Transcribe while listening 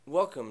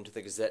Welcome to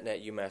the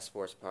GazetteNet UMass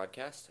Sports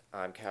Podcast.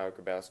 I'm Kyle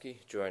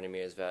Grabowski. Joining me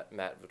is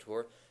Matt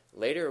Vautour.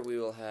 Later, we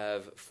will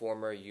have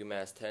former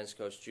UMass tennis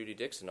coach Judy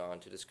Dixon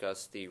on to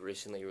discuss the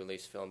recently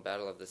released film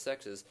Battle of the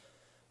Sexes.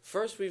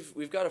 First,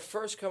 we've got a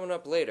first coming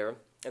up later.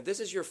 If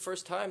this is your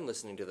first time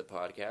listening to the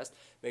podcast,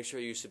 make sure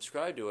you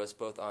subscribe to us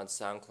both on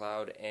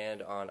SoundCloud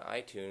and on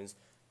iTunes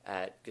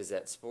at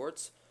Gazette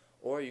Sports,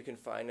 or you can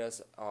find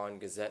us on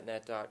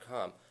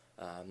GazetteNet.com.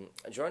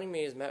 Joining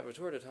me is Matt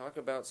Vautour to talk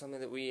about something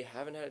that we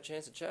haven't had a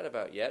chance to chat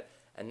about yet,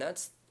 and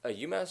that's a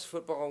UMass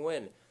football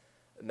win.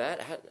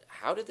 Matt,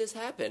 how did this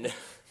happen?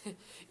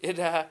 It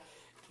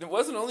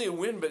wasn't only a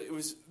win, but it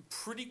was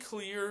pretty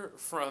clear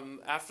from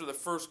after the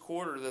first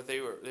quarter that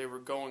they were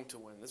going to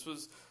win. This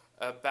was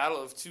a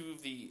battle of two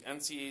of the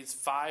NCAA's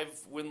 5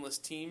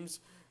 winless teams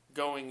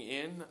going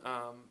in,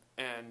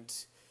 and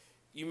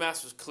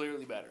UMass was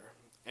clearly better,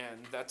 and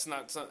that's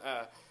not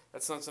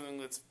something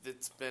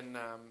that's been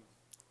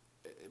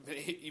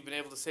you've been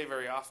able to say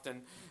very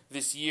often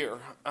this year.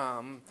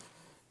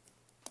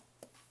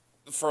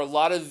 For a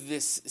lot of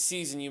this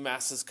season,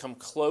 UMass has come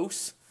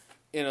close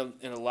in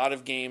a lot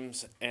of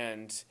games,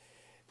 and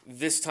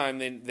this time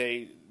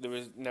there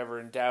was never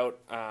in doubt.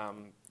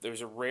 There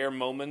was a rare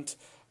moment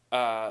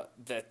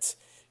that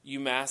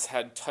UMass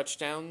had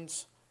touchdown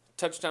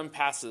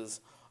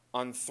passes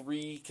on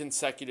 3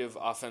 consecutive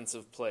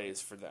offensive plays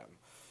for them,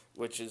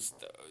 which is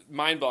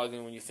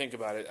mind-boggling when you think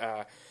about it.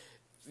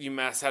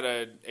 UMass had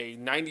a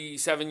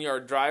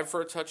 97-yard drive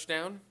for a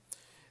touchdown.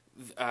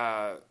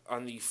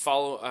 On the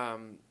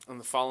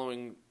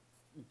following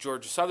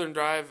Georgia Southern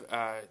drive,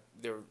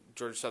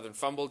 Georgia Southern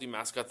fumbled.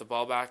 UMass got the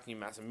ball back.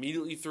 UMass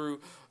immediately threw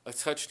a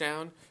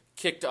touchdown.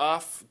 Kicked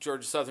off.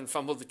 Georgia Southern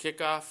fumbled the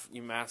kickoff.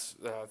 UMass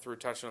threw a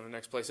touchdown on the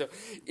next play. So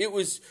it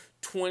was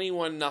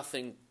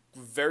 21-0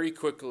 very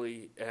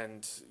quickly,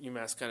 and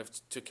UMass kind of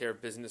took care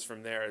of business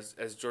from there.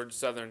 As Georgia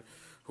Southern,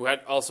 who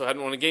hadn't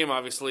won a game,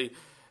 obviously,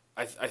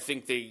 I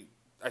think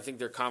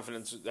their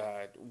confidence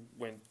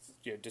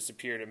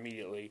disappeared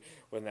immediately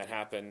when that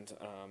happened.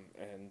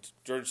 And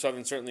Georgia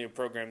Southern certainly a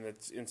program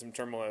that's in some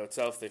turmoil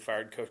itself. They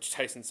fired Coach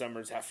Tyson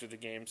Summers after the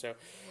game. So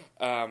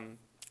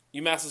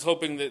UMass is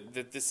hoping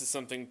that this is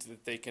something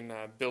that they can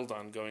build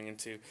on going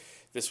into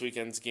this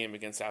weekend's game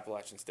against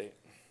Appalachian State.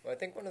 Well, I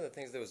think one of the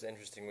things that was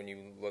interesting when you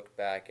look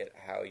back at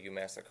how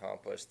UMass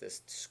accomplished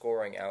this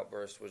scoring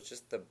outburst was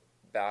just the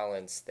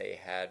balance they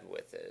had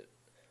with it.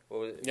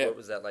 What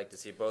was that like to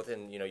see? Both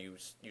in,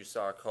 you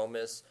saw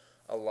Comus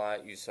a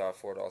lot. You saw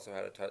Ford also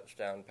had a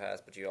touchdown pass,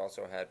 but you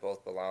also had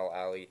both Bilal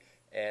Ali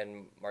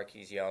and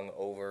Marquise Young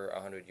over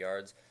 100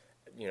 yards.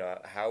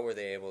 How were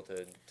they able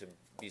to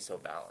be so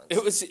balanced?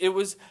 It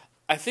was.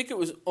 I think it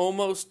was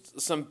almost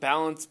some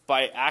balance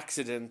by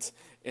accident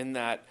in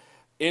that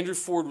Andrew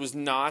Ford was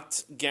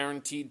not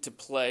guaranteed to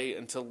play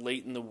until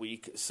late in the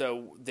week,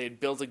 so they'd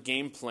built a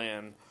game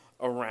plan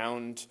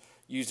around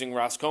using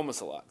Ross Comus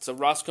a lot. So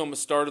Ross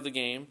Comus started the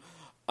game,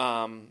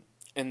 but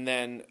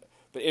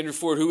Andrew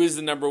Ford, who is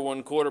the number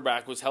 1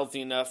 quarterback, was healthy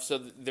enough, so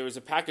there was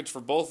a package for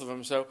both of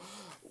them. So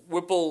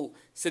Whipple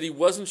said he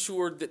wasn't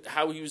sure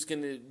how he was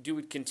going to do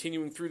it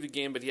continuing through the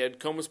game, but he had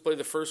Comus play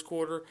the first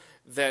quarter,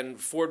 then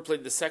Ford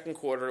played the second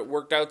quarter. It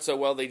worked out so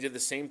well, they did the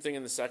same thing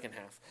in the second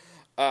half.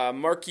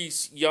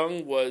 Marquise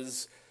Young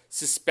was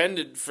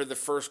suspended for the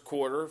first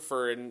quarter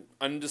for an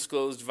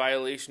undisclosed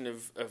violation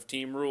of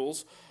team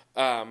rules,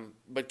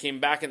 but came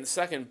back in the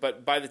second.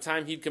 But by the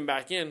time he'd come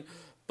back in,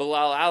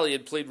 Bilal Ali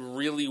had played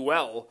really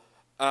well.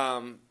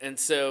 And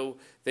so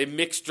they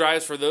mixed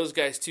drives for those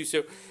guys too.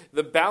 So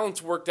the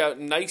balance worked out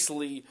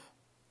nicely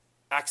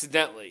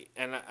accidentally.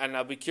 And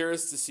I'll be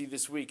curious to see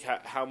this week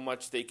how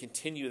much they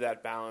continue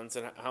that balance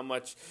and how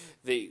much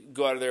they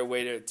go out of their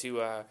way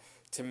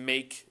to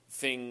make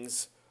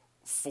things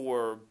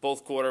for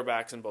both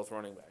quarterbacks and both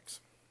running backs.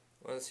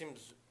 Well, it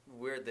seems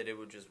weird that it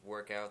would just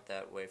work out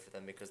that way for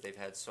them because they've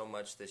had so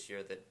much this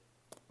year that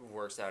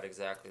works out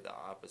exactly the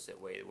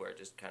opposite way, where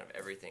just kind of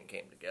everything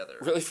came together.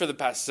 Really, for the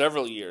past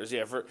several years,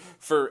 yeah.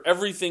 For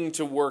everything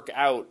to work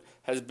out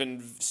has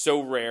been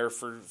so rare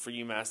for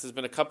UMass. There's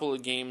been a couple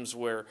of games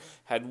where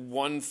had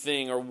one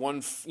thing or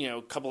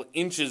couple of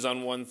inches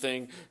on one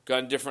thing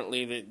gone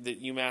differently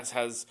that UMass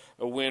has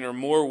a win or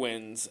more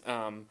wins.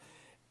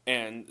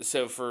 And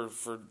so for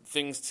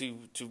things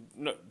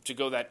to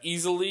go that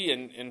easily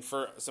and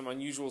for some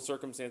unusual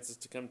circumstances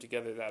to come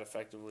together that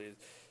effectively is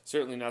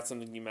certainly not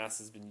something UMass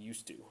has been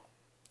used to.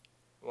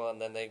 Well,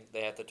 and then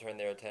they have to turn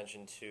their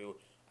attention to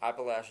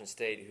Appalachian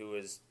State, who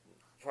has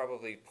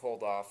probably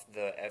pulled off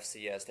the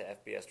FCS to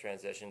FBS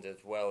transitions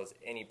as well as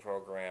any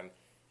program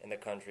in the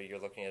country.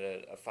 You're looking at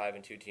a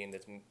 5-2 team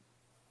that's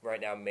right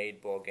now made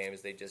bowl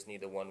games. They just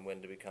need the one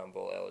win to become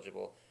bowl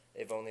eligible.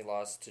 They've only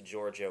lost to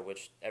Georgia,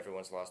 which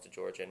everyone's lost to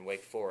Georgia, and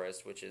Wake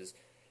Forest, which is,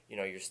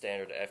 your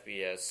standard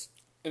FBS.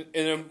 And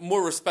a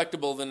more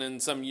respectable than in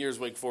some years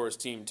Wake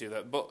Forest team too.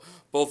 That both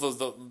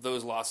of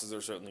those losses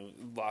are certainly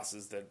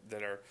losses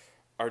that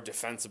are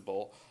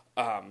defensible.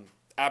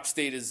 App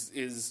State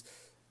is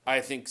I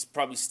think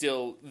probably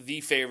still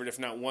the favorite, if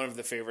not one of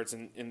the favorites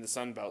in the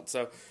Sun Belt.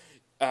 So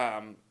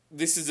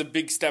this is a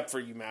big step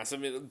for UMass. I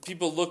mean,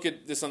 people look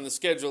at this on the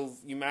schedule.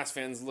 UMass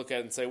fans look at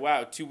it and say,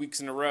 "Wow, 2 weeks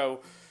in a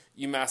row,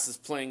 UMass is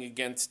playing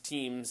against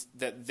teams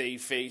that they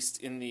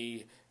faced in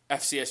the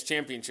FCS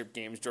championship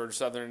games, Georgia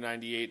Southern in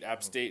 98,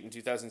 App State in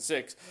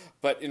 2006.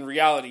 But in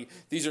reality,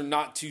 these are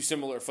not two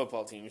similar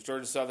football teams.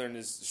 Georgia Southern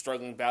is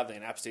struggling badly,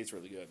 and App State's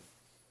really good.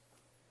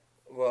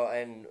 Well,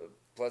 and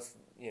plus,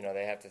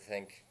 they have to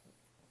think,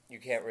 you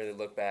can't really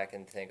look back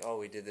and think, oh,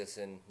 we did this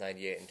in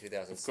 98 and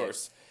 2006. Of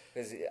course.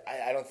 Because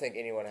I don't think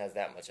anyone has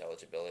that much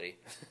eligibility.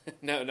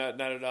 No,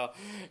 not at all.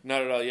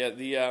 Not at all. Yeah,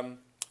 the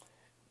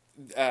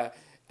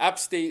App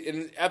State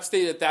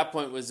at that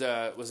point was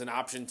an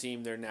option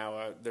team. They're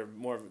now they're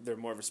more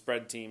of a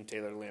spread team.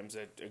 Taylor Lamb's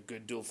a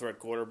good dual threat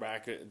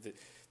quarterback.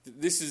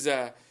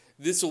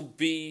 This will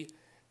be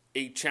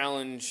a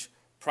challenge,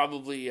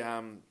 probably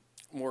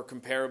more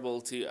comparable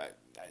to.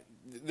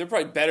 They're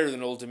probably better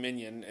than Old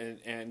Dominion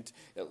and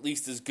at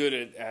least as good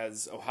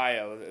as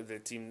Ohio, the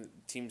teams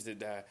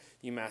that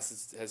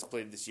UMass has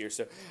played this year.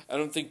 So I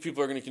don't think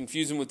people are going to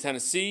confuse them with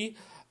Tennessee.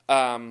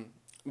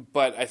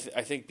 But I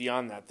think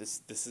beyond that,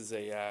 this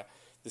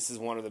is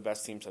one of the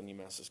best teams on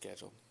UMass's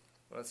schedule.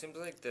 Well, it seems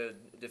like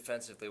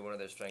defensively one of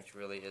their strengths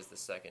really is the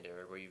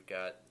secondary, where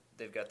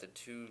they've got the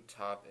two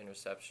top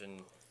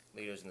interception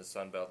leaders in the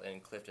Sun Belt in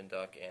Clifton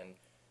Duck and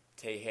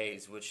Tay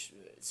Hayes, which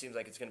it seems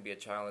like it's going to be a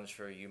challenge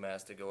for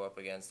UMass to go up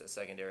against a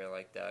secondary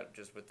like that,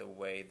 just with the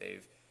way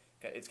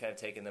it's kind of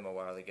taken them a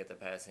while to get the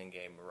passing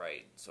game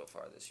right so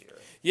far this year.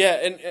 Yeah,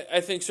 and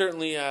I think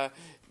certainly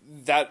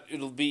that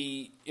it'll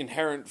be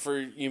inherent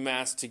for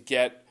UMass to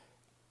get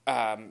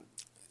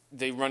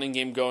the running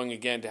game going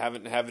again, to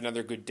have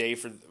another good day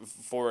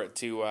for it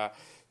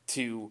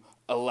to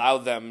allow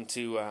them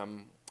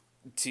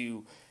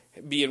to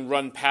be in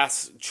run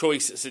pass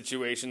choice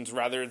situations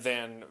rather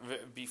than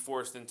be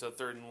forced into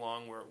third and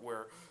long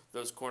where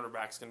those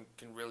cornerbacks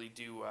can really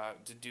do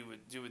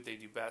what they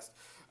do best.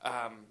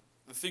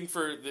 The thing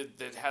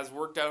that has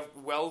worked out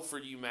well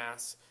for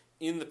UMass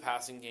in the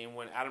passing game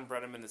when Adam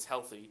Bredeman is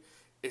healthy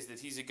is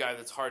that he's a guy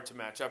that's hard to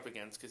match up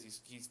against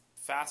because he's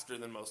faster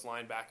than most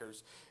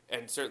linebackers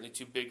and certainly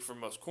too big for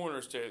most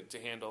corners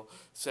to handle.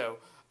 So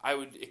I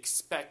would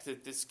expect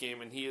that this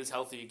game, and he is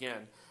healthy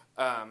again,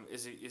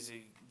 is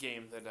a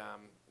game that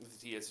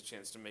he has a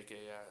chance to make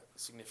a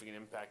significant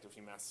impact if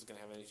UMass is going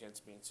to have any chance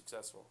of being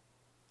successful.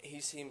 He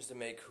seems to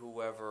make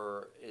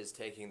whoever is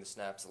taking the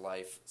snaps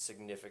life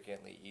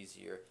significantly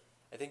easier.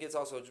 I think it's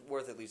also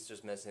worth at least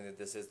just mentioning that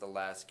this is the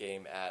last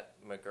game at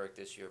McGurk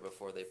this year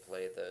before they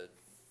play the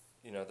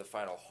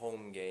final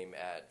home game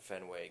at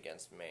Fenway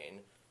against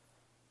Maine.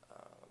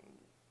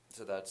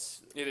 So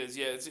that's... It is,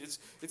 yeah.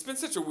 It's been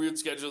such a weird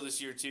schedule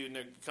this year, too.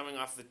 Coming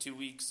off the 2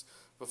 weeks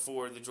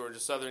before the Georgia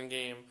Southern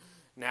game,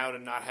 now to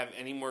not have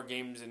any more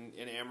games in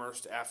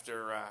Amherst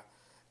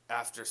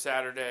after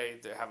Saturday,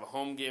 to have a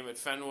home game at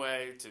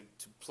Fenway, to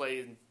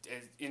play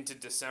into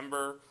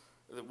December,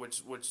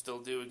 which they'll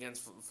do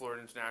against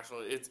Florida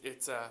International.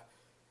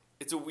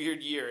 It's a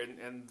weird year,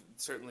 and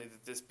certainly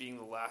that this being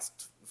the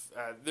last,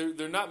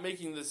 they're not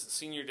making this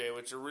Senior Day,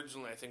 which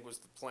originally I think was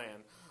the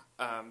plan.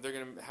 They're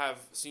going to have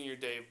Senior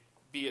Day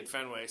be at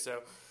Fenway,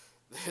 so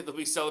they'll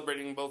be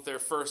celebrating both their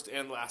first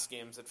and last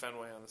games at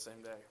Fenway on the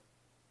same day.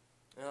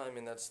 Well, I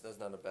mean that's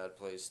not a bad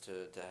place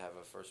to have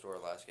a first or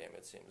a last game.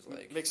 It seems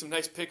like make some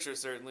nice pictures.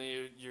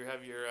 Certainly, you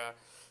have your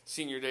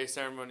Senior Day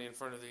ceremony in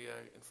front of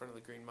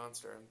the Green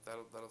Monster, and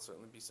that'll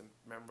certainly be some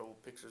memorable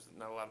pictures that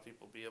not a lot of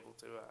people will be able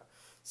to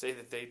say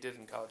that they did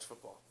in college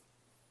football.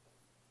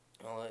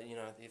 Well,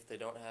 if they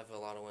don't have a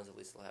lot of wins, at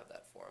least they'll have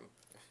that for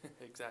them.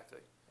 Exactly.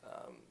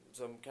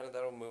 So kind of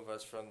that'll move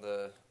us from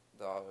the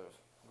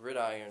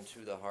gridiron to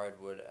the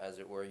hardwood, as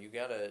it were. You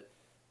got a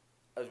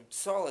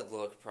solid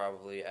look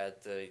probably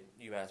at the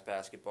UMass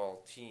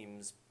basketball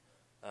teams.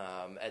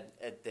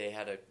 They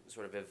had a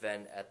sort of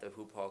event at the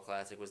Hoop Hall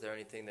Classic. Was there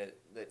anything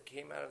that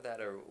came out of that,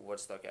 or what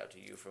stuck out to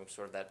you from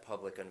sort of that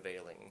public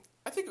unveiling?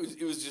 I think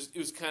it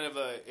was kind of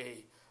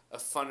a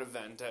fun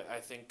event. I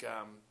think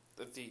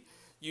that the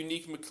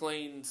Unique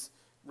McLean's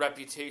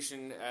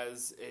reputation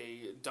as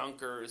a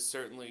dunker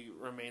certainly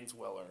remains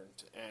well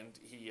earned, and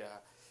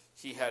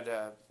he had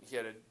a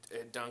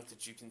dunk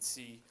that you can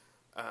see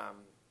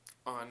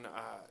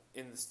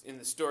in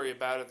the story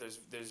about it.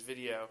 There's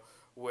video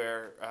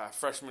where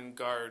freshman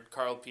guard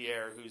Carl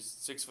Pierre, who's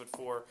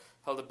 6'4",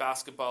 held a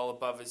basketball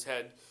above his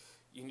head.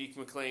 Unique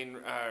McLean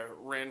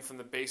ran from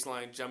the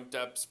baseline, jumped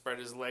up, spread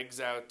his legs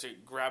out to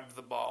grab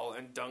the ball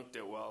and dunked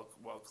it while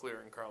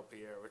clearing Carl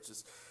Pierre, which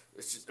is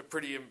just a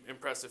pretty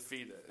impressive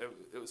feat.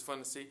 It was fun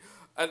to see.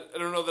 I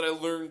don't know that I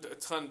learned a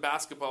ton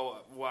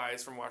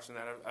basketball-wise from watching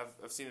that.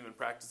 I've seen him in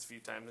practice a few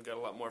times and got a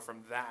lot more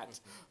from that.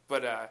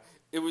 But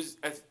it was.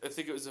 I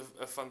think it was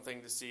a fun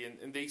thing to see,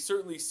 and they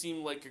certainly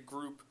seem like a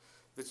group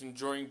that's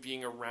enjoying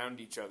being around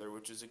each other,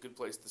 which is a good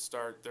place to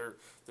start. They're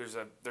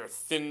a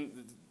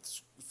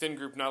thin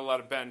group, not a lot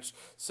of bench,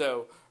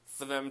 so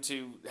for them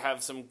to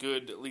have some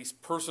good, at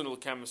least personal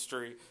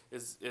chemistry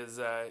is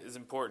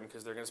important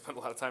because they're going to spend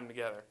a lot of time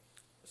together.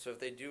 So if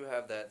they do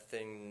have that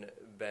thin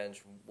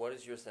bench, what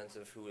is your sense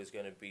of who is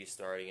going to be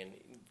starting and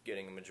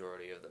getting a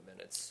majority of the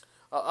minutes?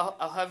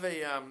 I'll have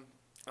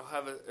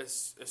a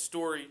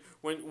story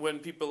when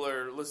people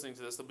are listening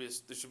to this.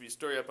 There should be a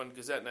story up on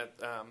GazetteNet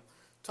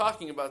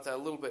talking about that a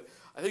little bit.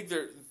 I think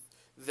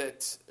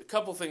that a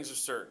couple things are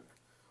certain.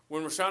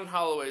 When Rashawn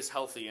Holloway is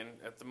healthy, and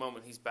at the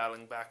moment he's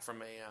battling back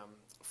from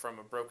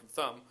a broken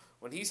thumb,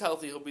 when he's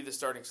healthy, he'll be the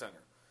starting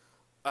center.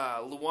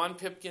 Luwan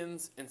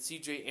Pipkins and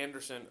C.J.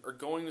 Anderson are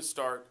going to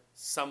start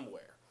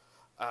somewhere.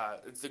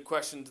 The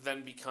question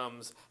then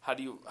becomes, how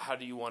do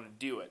you want to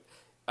do it?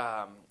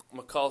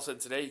 McCall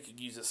said today he could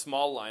use a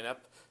small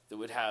lineup that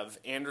would have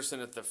Anderson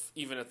at the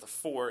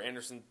 4,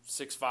 Anderson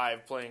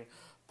 6'5", playing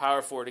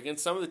power forward.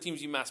 Against some of the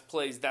teams UMass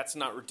plays, that's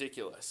not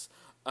ridiculous.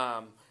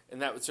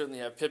 And that would certainly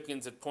have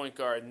Pipkins at point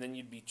guard, and then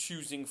you'd be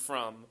choosing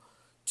from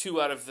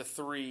 2 out of the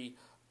 3,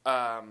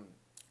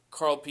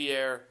 Carl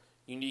Pierre,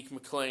 Unique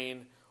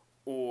McLean,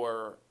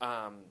 or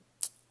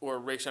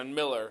Rayshawn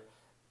Miller.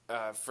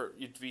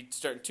 You'd be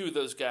starting 2 of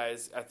those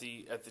guys at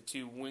the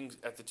 2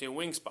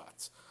 wing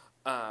spots.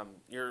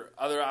 Your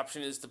other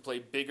option is to play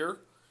bigger,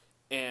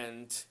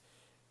 and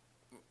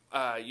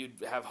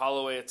you'd have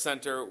Holloway at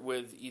center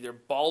with either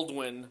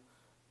Baldwin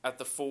at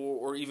the 4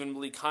 or even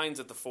Malik Hines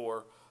at the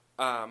 4,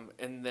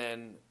 and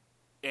then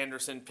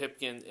Anderson,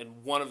 Pipkin,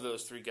 and one of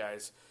those 3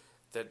 guys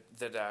that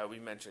we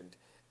mentioned.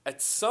 At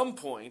some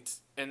point,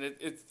 and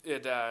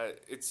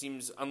it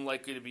seems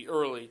unlikely to be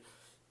early,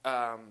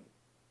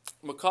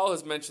 McCall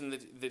has mentioned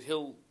that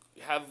he'll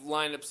have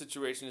lineup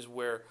situations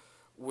where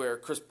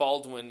Chris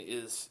Baldwin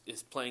is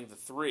playing the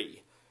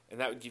 3, and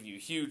that would give you a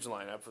huge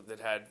lineup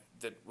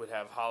that would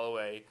have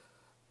Holloway,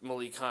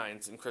 Malik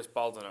Hines, and Chris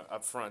Baldwin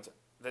up front.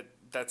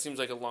 That seems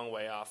like a long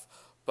way off.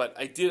 But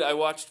I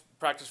watched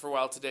practice for a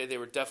while today. They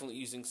were definitely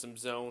using some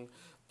zone.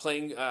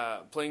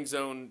 Playing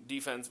zone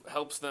defense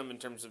helps them in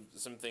terms of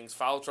some things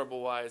foul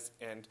trouble wise,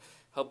 and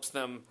helps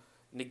them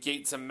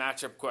negate some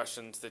matchup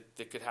questions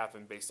that could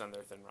happen based on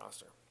their thin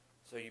roster.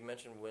 So you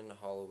mentioned when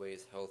Holloway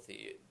is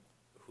healthy,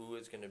 who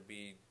is going to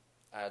be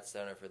at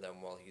center for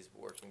them while he's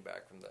working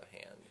back from the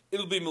hand?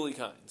 It'll be Malik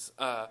Hines.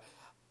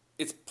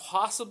 It's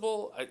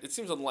possible. It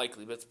seems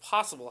unlikely, but it's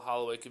possible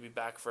Holloway could be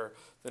back for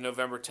the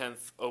November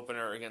 10th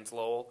opener against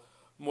Lowell.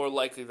 More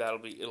likely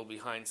it'll be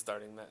Hines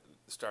starting that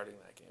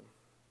game.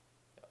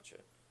 Gotcha.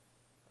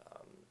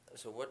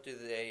 So what do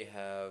they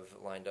have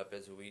lined up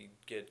as we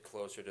get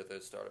closer to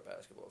the start of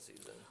basketball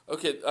season?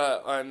 Okay,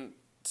 on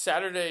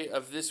Saturday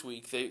of this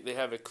week, they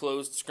have a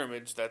closed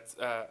scrimmage that's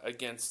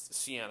against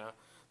Siena.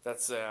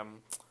 That's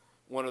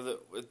one of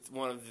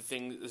the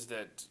things is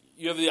that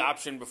you have the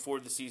option before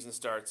the season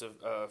starts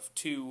of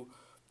 2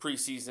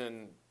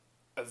 preseason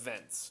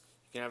events.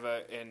 You can have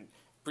a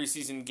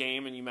preseason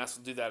game, and UMass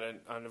will do that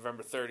on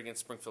November 3rd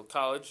against Springfield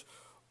College,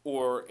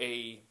 or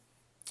a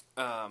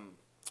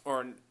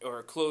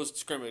closed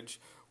scrimmage,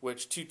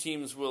 which 2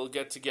 teams will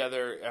get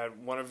together at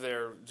one of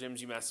their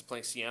gyms. UMass is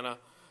playing Siena,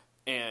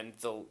 and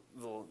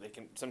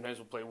sometimes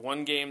we'll play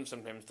 1 game,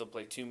 sometimes they'll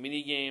play 2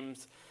 mini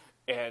games,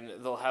 and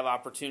they'll have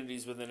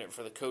opportunities within it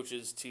for the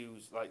coaches to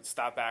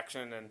stop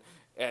action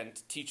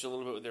and teach a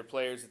little bit with their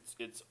players.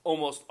 It's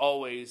almost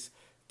always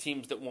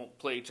teams that won't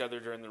play each other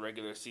during the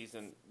regular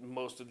season.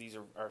 Most of these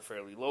are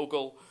fairly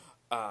local,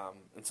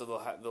 and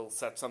so they'll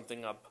set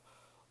something up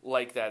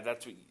like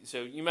that.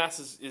 So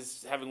UMass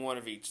is having one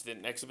of each: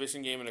 an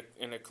exhibition game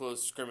and a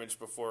closed scrimmage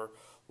before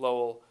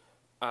Lowell.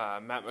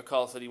 Matt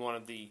McCall said he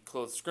wanted the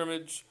closed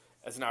scrimmage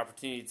as an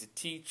opportunity to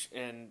teach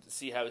and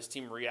see how his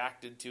team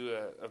reacted to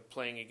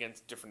playing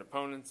against different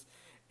opponents,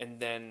 and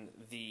then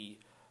the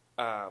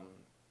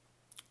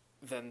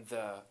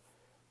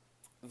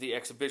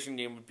exhibition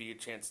game would be a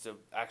chance to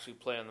actually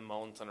play on the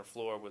Mullen Center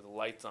floor with the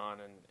lights on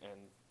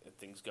and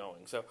things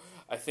going. So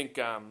I think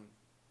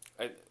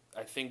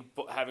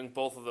having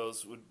both of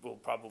those will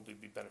probably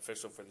be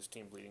beneficial for this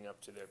team leading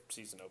up to their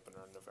season opener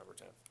on November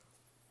 10th.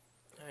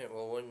 All right.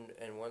 Well,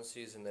 one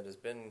season that has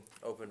been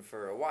open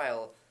for a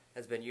while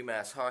has been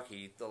UMass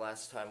hockey. The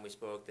last time we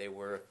spoke, they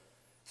were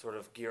sort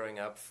of gearing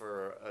up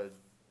for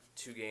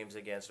 2 games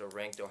against a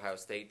ranked Ohio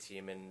State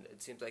team, and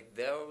it seems like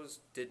those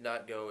did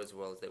not go as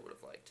well as they would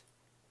have liked.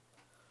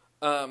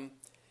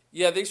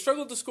 Yeah, they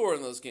struggled to score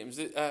in those games.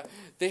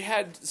 They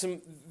had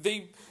some.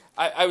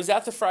 I was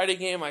at the Friday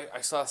game.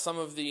 I saw some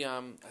of the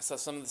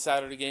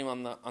Saturday game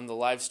on the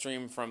live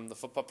stream from the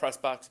Football Press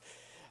Box.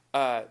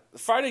 The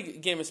Friday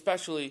game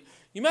especially,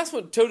 UMass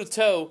went toe to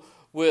toe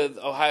with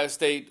Ohio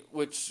State,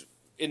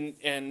 and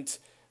it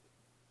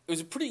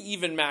was a pretty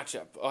even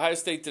matchup. Ohio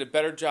State did a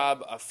better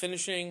job of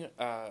finishing.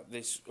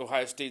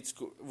 Ohio State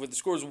with the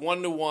scores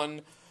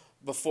 1-1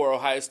 before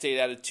Ohio State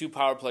added 2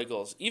 power play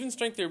goals. Even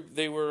strength,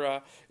 they were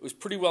it was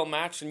pretty well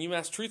matched, and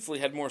UMass truthfully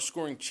had more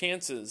scoring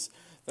chances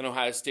than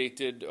Ohio State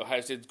did. Ohio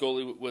State's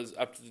goalie was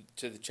up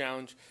to the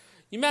challenge.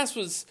 UMass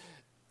was,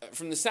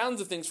 from the sounds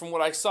of things, from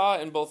what I saw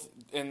in both,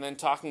 and then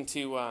talking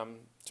to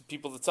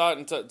people that saw it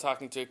and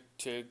talking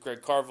to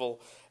Greg Carville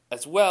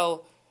as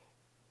well,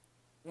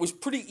 was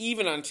pretty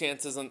even on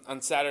chances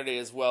on Saturday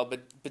as well,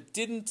 but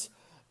didn't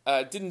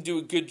didn't do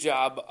a good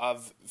job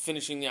of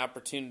finishing the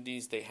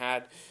opportunities they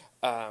had.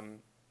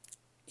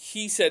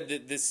 He said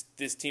that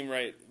this team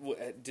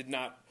did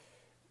not.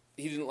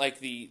 He didn't like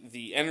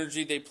the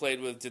energy they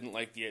played with. Didn't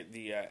like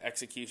the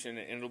execution,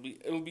 and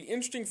it'll be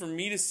interesting for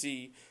me to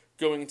see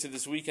going into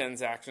this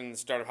weekend's action, the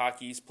start of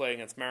Hockey East play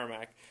against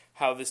Merrimack,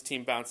 how this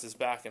team bounces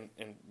back and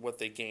what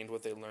they gained,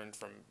 what they learned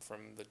from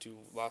the 2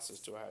 losses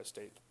to Ohio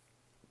State.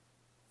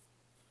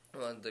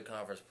 Well, the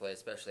conference play,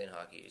 especially in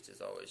Hockey East, is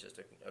always just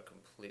a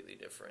completely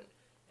different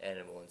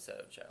animal and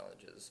set of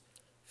challenges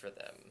for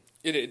them.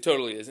 It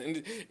totally is,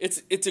 and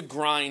it's a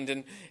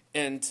grind,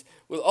 and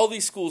with all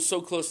these schools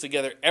so close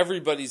together,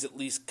 everybody's at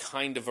least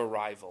kind of a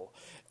rival,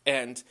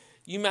 and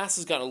UMass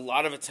has got a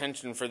lot of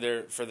attention for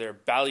their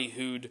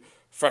ballyhooed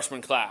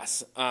freshman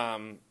class.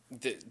 So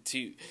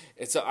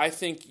I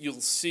think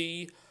you'll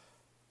see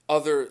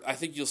other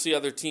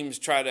teams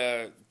try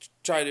to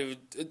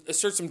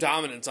assert some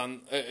dominance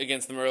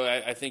against them early.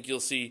 I think you'll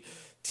see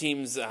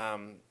teams,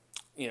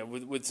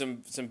 with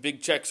some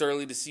big checks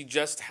early to see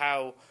just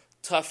how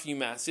tough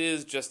UMass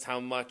is, just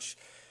how much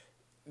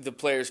the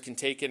players can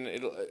take, and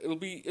it'll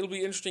be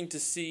interesting to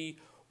see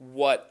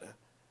how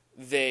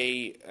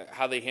they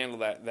handle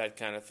that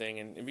kind of thing,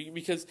 and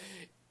because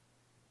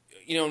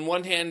on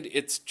one hand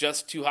it's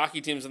just 2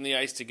 hockey teams on the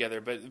ice together,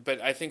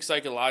 but I think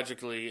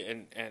psychologically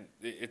and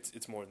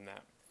it's more than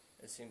that.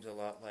 It seems a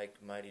lot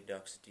like Mighty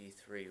Ducks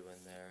D3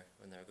 when they're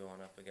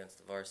going up against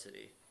the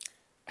varsity.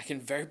 I can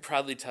very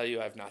proudly tell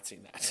you I've not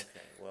seen that.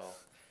 Okay, well,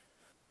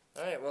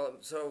 all right. Well,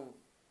 so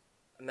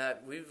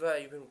Matt, you've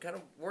been kind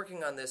of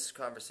working on this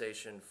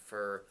conversation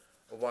for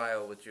a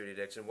while with Judy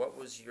Dixon. What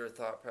was your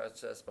thought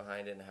process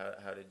behind it, and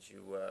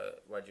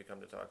why did you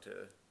come to talk to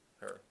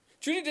her?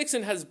 Judy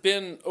Dixon has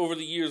been, over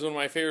the years, one of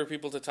my favorite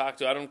people to talk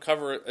to. I don't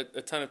cover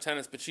a ton of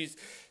tennis, but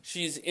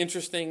she's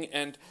interesting,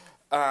 and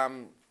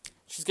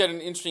she's got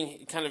an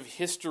interesting kind of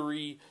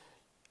history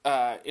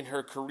in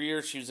her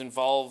career. She was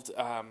involved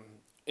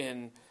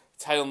in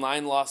Title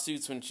IX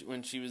lawsuits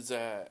when she was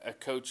a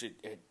coach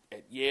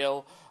at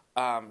Yale.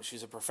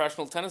 She's a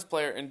professional tennis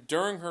player, and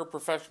during her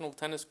professional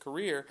tennis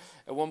career,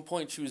 at one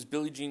point she was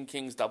Billie Jean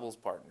King's doubles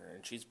partner,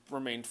 and she's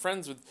remained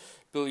friends with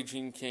Billie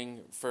Jean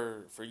King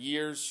for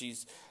years.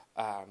 She's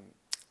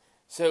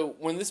so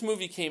when this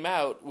movie came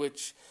out,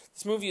 which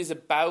this movie is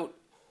about,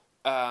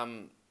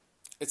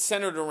 it's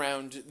centered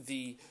around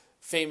the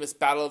famous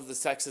Battle of the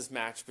Sexes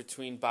match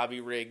between Bobby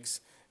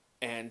Riggs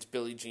and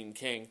Billie Jean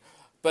King,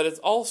 but it's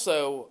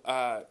also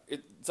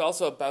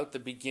about the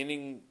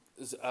beginning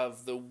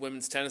of the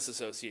Women's Tennis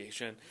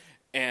Association,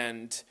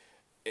 and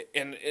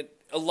it's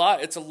a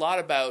lot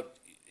about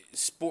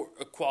sport,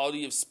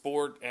 equality of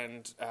sport,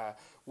 and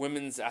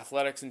women's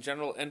athletics in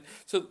general, and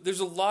so there's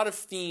a lot of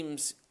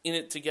themes in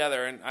it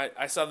together. And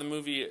I saw the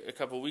movie a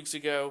couple of weeks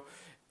ago,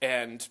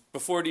 and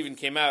before it even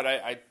came out,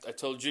 I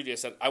told Judy, I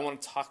said, I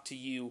want to talk to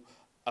you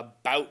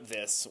about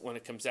this when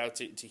it comes out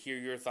to hear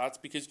your thoughts,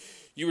 because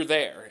you were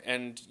there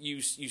and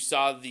you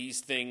saw these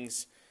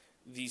things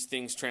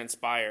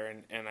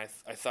transpire, and I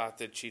thought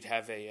that she'd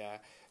have a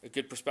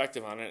good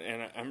perspective on it,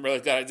 and I'm really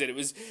glad I did. It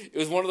was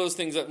one of those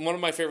things that one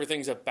of my favorite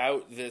things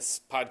about this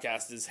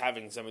podcast is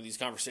having some of these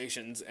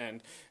conversations,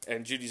 and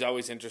Judy's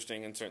always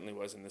interesting, and certainly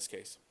was in this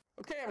case.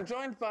 Okay, I'm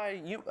joined by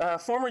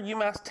former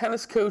UMass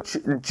tennis coach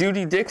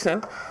Judy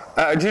Dixon.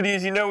 Judy,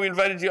 as you know, we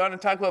invited you on to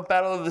talk about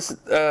Battle of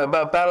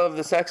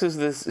the Sexes,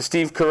 this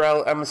Steve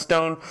Carell, Emma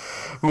Stone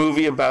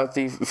movie about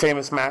the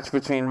famous match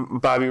between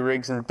Bobby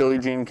Riggs and Billie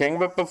Jean King.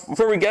 But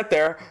before we get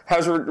there,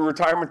 how's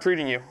retirement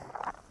treating you?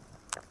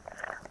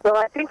 Well,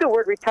 I think the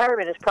word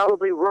retirement is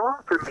probably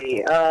wrong for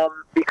me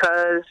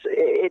because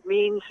it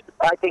means,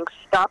 I think,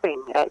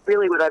 stopping.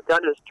 Really what I've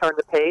done is turn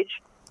the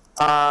page.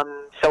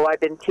 So I've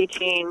been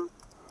teaching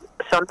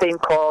something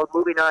called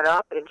Moving On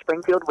Up in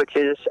Springfield, which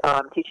is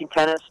teaching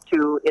tennis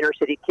to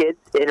inner-city kids,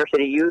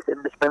 inner-city youth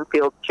in the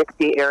Springfield,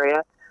 Chicopee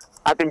area.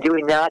 I've been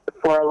doing that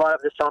for a lot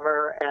of the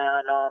summer,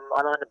 and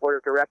I'm on the board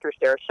of directors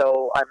there,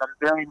 so I'm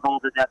very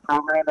involved in that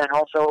program. And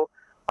also,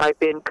 I've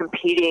been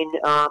competing.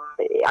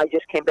 I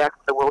just came back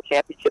from the World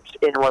Championships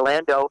in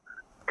Orlando,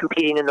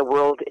 competing in the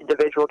World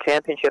Individual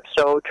Championships,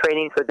 so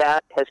training for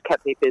that has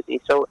kept me busy.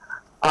 So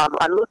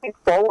I'm looking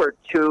forward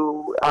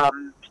to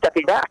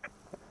stepping back.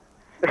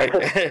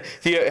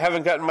 You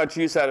haven't gotten much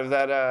use out of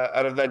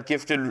that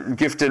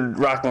gifted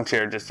rocking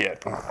chair just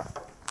yet.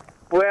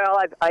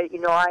 Well, I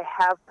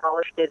have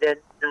polished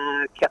it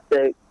and kept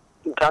the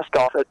dust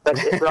off it, but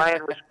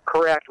Brian was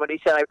correct when he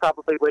said I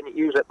probably wouldn't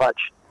use it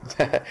much.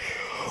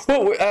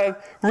 Well, the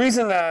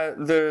reason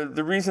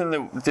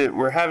that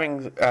we're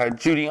having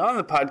Judy on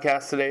the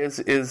podcast today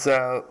is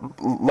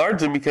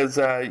largely because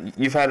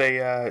you've had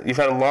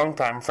a long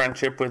time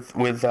friendship with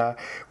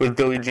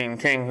Billie Jean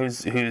King, who's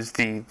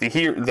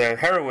the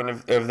heroine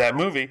of that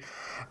movie.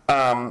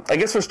 I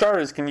guess for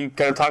starters, can you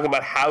kind of talk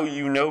about how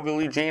you know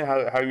Billie Jean,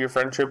 how your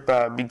friendship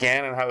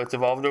began, and how it's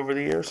evolved over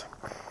the years?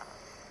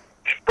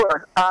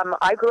 Sure.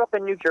 I grew up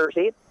in New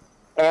Jersey,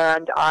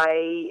 and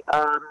I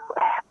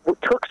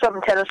took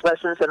some tennis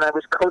lessons, and I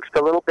was coached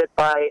a little bit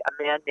by a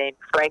man named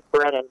Frank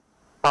Brennan,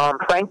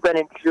 Frank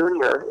Brennan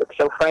Jr.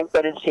 So Frank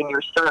Brennan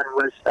Sr.'s son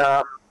was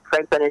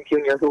Frank Brennan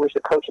Jr., who was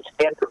the coach at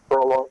Stanford for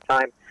a long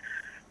time.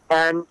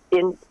 And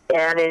in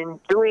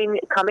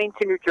coming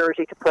to New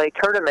Jersey to play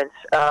tournaments,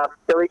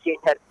 Billie Jean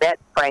had met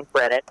Frank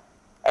Brennan,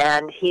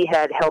 and he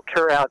had helped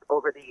her out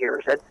over the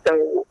years. And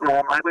so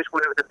I was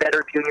one of the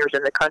better juniors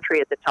in the country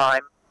at the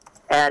time,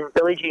 and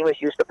Billie Jean was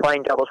used to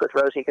playing doubles with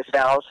Rosie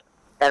Casals,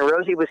 and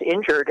Rosie was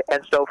injured,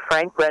 and so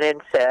Frank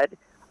Brennan said,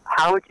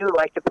 how would you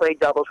like to play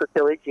doubles with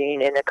Billie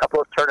Jean in a couple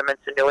of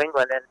tournaments in New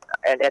England?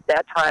 And at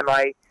that time,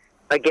 I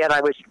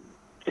was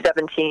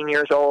 17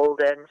 years old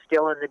and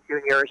still in the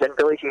juniors, and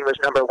Billie Jean was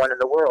number one in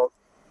the world.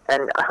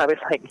 And I was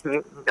like,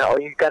 no,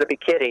 you've got to be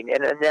kidding.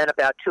 And then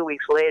about 2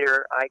 weeks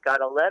later, I got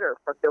a letter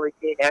from Billie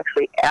Jean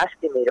actually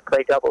asking me to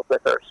play doubles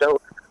with her.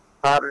 So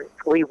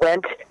we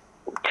went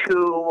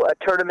to a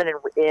tournament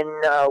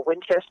in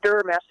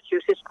Winchester,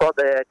 Massachusetts, called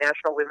the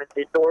National Women's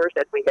Indoors,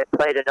 and we had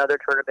played another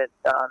tournament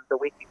the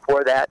week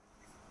before that.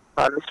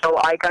 So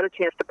I got a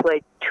chance to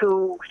play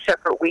 2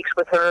 separate weeks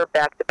with her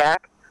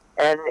back-to-back.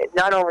 And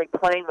not only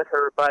playing with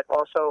her, but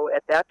also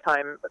at that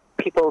time,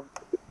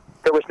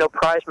 there was no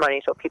prize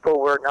money, so people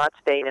were not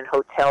staying in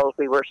hotels.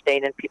 We were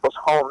staying in people's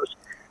homes.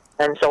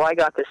 And so I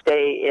got to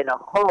stay in a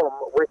home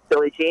with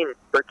Billie Jean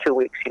for 2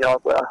 weeks,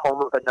 a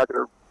home of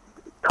another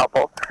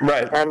couple.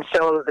 Right. And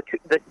so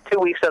the 2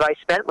 weeks that I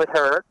spent with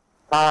her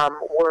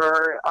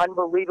were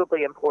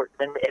unbelievably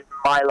important in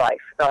my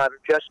life,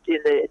 just in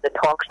the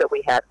talks that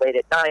we had late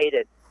at night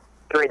and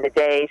during the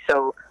day.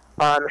 So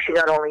she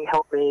not only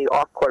helped me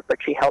off court, but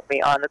she helped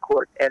me on the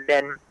court. And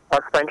then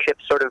our friendship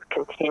sort of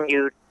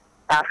continued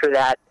after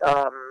that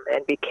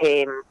and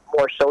became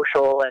more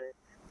social, and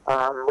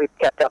we've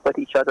kept up with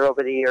each other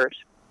over the years.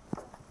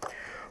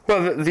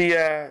 Well,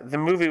 the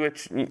movie,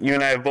 which you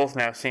and I have both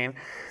now seen,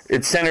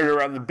 it's centered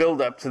around the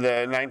build-up to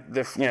the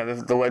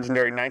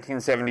legendary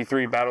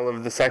 1973 Battle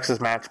of the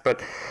Sexes match,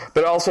 but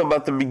also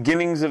about the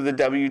beginnings of the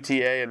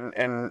WTA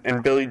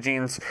and Billie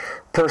Jean's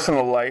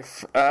personal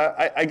life.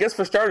 I guess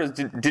for starters,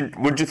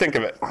 what'd you think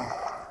of it?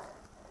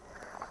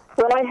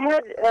 Well,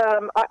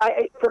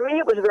 for me,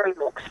 it was very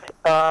mixed.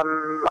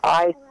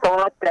 I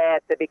thought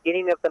that the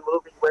beginning of the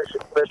movie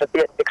was a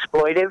bit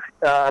exploitive,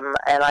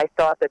 and I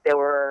thought that there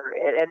were,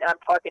 and I'm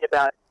talking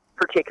about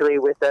particularly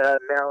with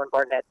Marilyn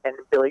Barnett and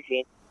Billie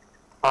Jean,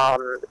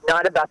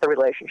 not about the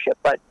relationship,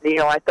 but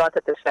I thought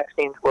that the sex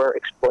scenes were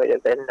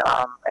exploitive, and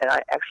I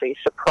actually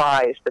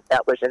surprised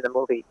that was in the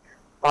movie.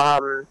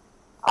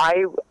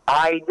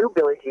 I knew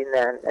Billie Jean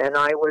then, and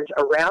I was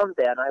around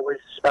then. I was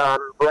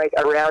right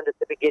around at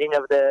the beginning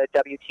of the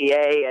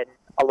WTA, and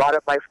a lot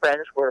of my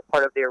friends were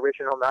part of the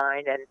original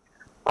 9. And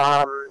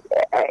I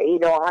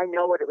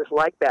know what it was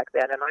like back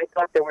then, and I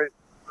thought there was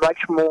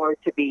much more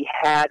to be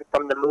had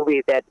from the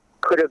movie that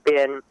could have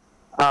been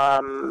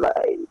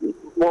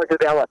more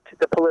developed.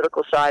 The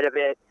political side of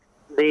it,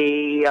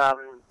 the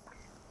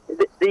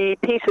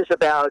pieces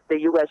about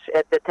the U.S.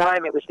 at the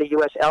time, it was the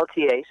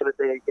USLTA, so it was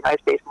the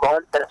United States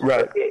Lawn Tennis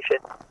Association,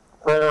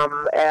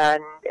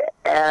 and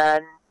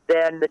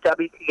then the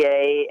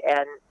WTA,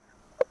 and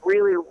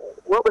really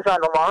what was on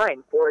the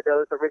line for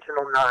those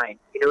original 9.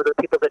 The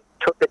people that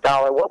took the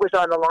dollar. What was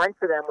on the line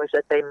for them was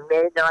that they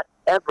may not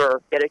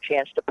ever get a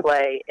chance to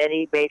play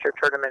any major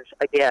tournaments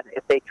again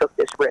if they took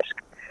this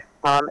risk.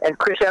 And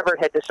Chris Evert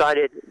had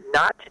decided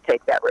not to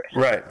take that risk.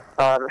 Right.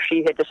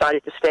 She had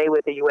decided to stay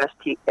with the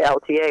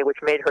USLTA,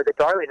 which made her the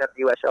darling of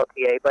the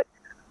USLTA. But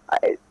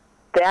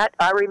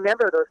I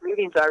remember those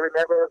meetings. I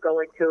remember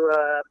going to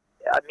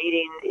a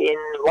meeting in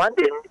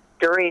London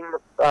during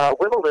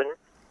Wimbledon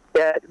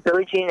that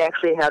Billie Jean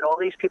actually had all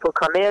these people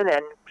come in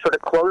and sort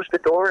of close the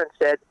door and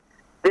said,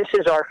 "This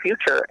is our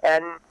future."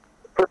 And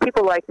for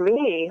people like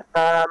me,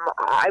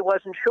 I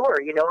wasn't sure,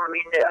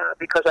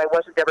 because I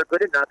wasn't ever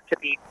good enough to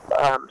be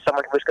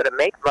someone who was going to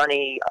make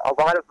money, a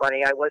lot of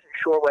money. I wasn't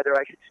sure whether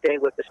I should stay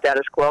with the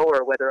status quo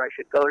or whether I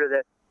should go to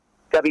the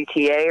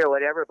WTA or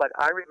whatever, but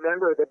I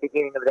remember the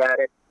beginning of that.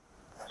 And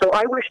so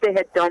I wish they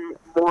had done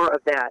more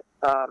of that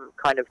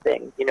kind of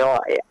thing.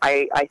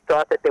 I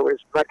thought that there was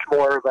much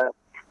more of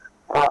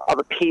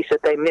a piece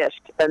that they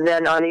missed. And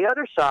then on the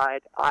other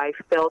side, I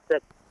felt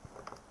that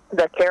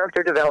the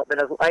character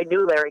development I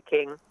knew Larry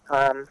King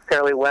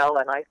fairly well,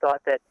 and I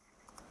thought that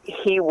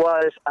he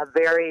was a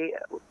very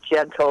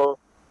gentle,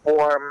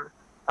 warm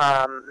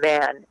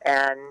man,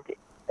 and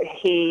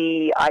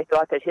I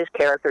thought that his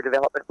character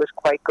development was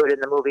quite good in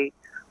the movie.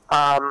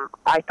 I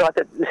thought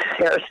that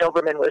Sarah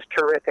Silverman was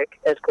terrific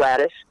as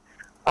Gladys.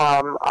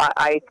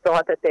 I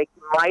thought that they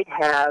might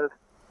have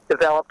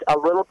developed a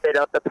little bit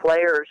of the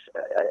players,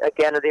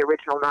 again, of the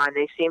original 9.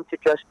 They seemed to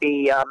just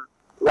be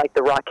like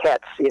the Rockettes,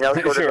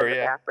 sort of in the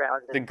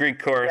background. The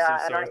Greek chorus of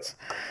sorts.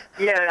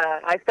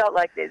 I felt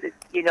like,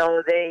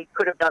 they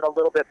could have done a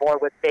little bit more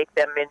with make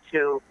them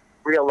into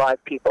real live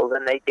people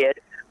than they did.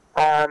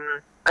 I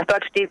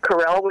thought Steve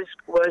Carell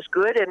was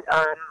good, and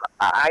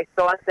I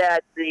thought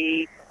that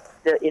the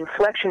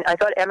inflection, I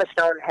thought Emma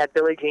Stone had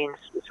Billie Jean's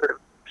sort of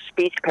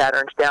speech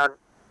patterns down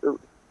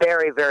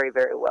very, very,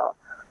 very well.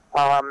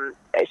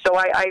 So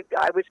I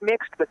was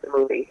mixed with the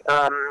movie.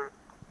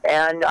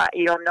 And,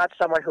 I'm not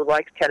someone who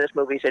likes tennis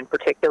movies in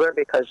particular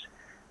because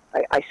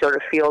I sort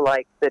of feel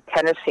like the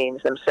tennis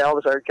scenes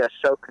themselves are just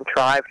so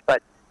contrived,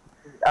 but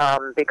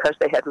because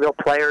they had real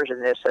players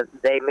in this,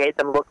 they made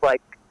them look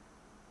like,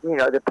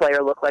 the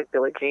player looked like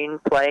Billie Jean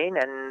playing,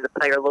 and the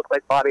player looked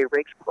like Bobby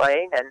Riggs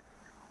playing, and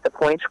the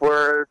points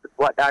were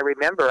what I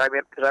remember.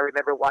 Because I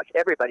remember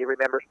everybody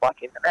remembers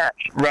watching the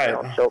match. Right.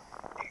 So.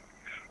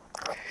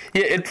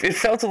 Yeah, it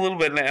felt a little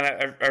bit,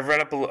 and I've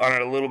read up on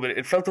it a little bit.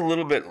 It felt a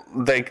little bit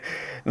like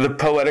the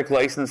poetic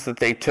license that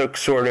they took,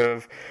 sort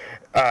of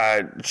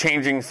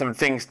changing some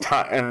things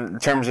in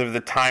terms of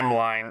the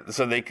timeline,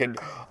 so they could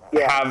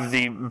have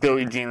the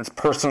Billie Jean's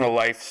personal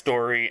life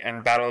story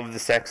and Battle of the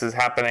Sexes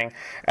happening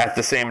at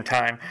the same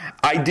time.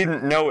 I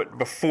didn't know it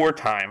before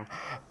time,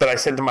 but I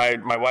said to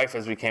my wife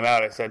as we came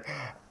out, I said,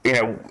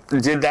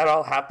 did that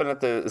all happen at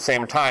the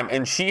same time?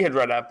 And she had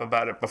read up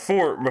about it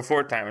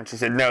before time, and she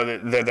said no,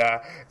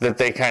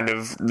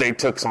 that they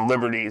took some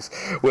liberties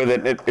with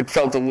it. It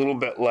felt a little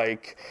bit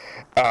like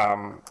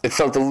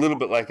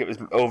it was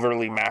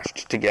overly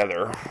mashed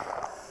together.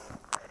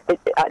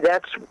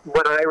 That's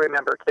what I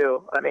remember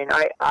too. I mean,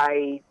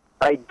 I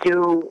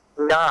do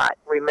not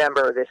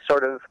remember this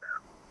sort of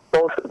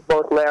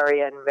both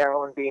Larry and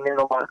Marilyn being in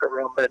the locker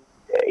room, but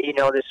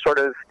this sort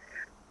of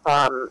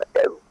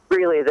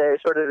really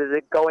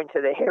the going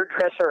to the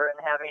hairdresser and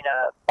having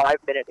a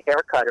 5-minute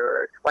haircut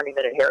or a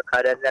 20-minute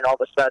haircut, and then all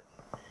of a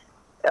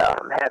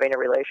sudden having a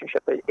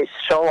relationship is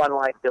so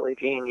unlike Billie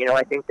Jean.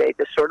 I think they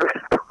just sort of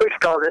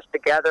pushed all this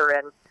together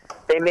and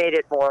they made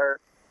it more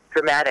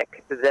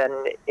dramatic than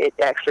it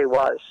actually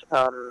was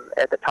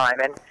at the time.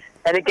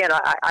 And again,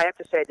 I have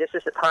to say, this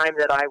is a time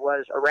that I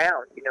was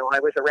around. I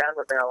was around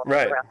when Marilyn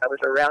was around. I was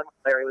around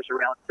when Larry was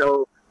around.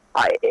 So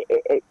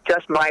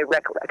just my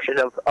recollection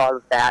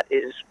of that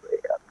is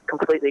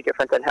completely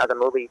different than how the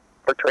movie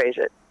portrays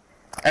it.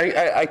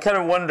 I kind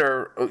of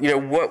wonder,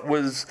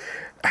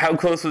 how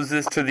close was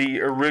this to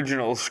the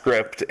original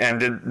script, and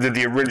did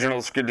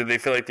they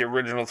feel like the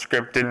original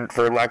script didn't,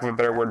 for lack of a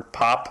better word,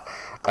 pop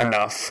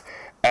enough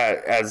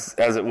as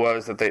it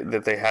was that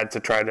they had to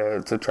try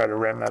to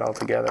ram that all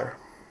together?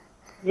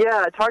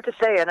 Yeah, it's hard to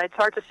say, and it's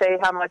hard to say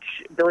how much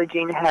Billie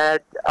Jean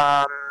had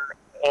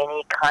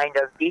any kind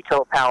of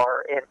veto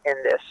power in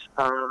this.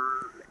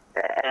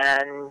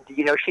 And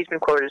she's been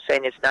quoted as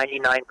saying it's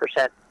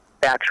 99%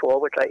 factual,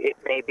 which it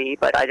may be,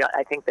 but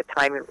I think the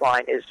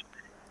timeline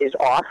is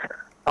off.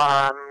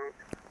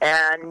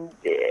 And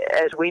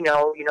as we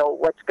know,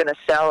 what's going to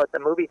sell at the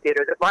movie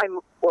theater. When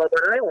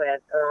I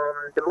went,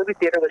 the movie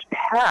theater was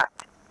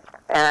packed,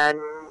 and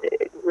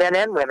men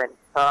and women,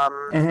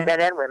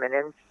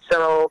 and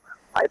so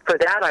for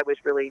that I was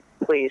really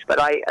pleased. But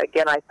I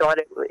thought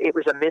it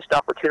was a missed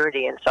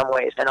opportunity in some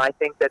ways, and I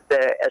think that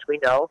as we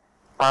know,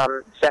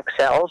 sex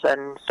sells,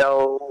 and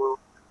so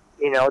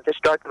to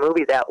start the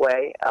movie that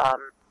way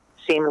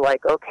seemed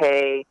like,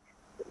 okay,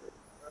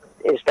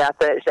 is that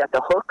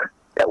the hook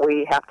that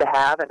we have to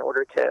have in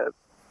order to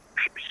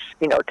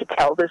to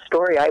tell this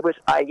story? I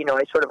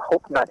sort of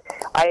hoped not.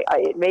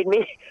 It made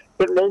me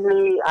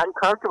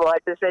uncomfortable, I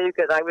have to say,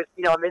 because I was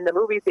I'm in the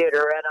movie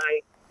theater,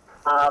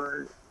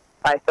 and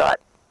I thought,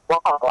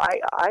 wow,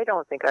 I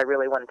don't think I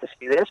really wanted to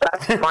see this. I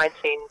wouldn't mind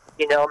seeing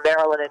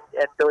Marilyn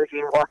and Billie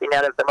Jean walking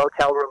out of the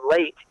motel room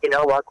late,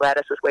 while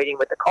Gladys was waiting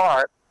with the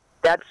car.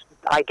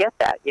 I get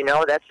that,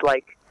 that's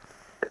like,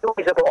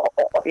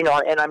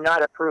 and I'm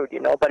not a prude,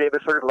 but it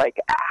was sort of like,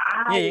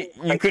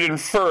 you could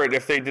infer it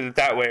if they did it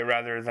that way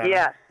rather than...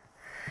 Yeah,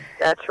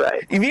 that's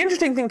right. The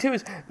interesting thing too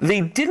is they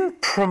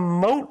didn't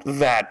promote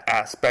that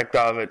aspect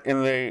of it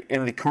in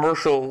the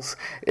commercials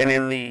and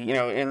in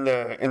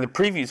the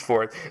previews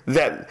for it.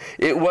 That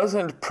it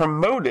wasn't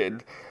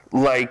promoted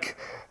like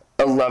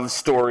a love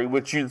story,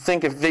 which you'd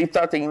think if they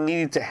thought they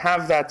needed to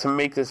have that to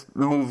make this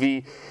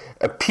movie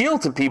appeal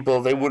to people,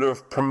 they would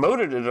have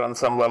promoted it on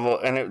some level,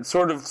 and it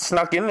sort of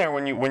snuck in there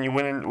when you went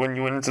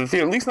into the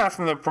theater. At least not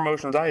from the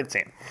promotions I had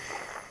seen.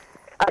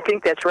 I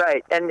think that's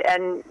right, and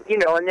and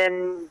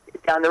then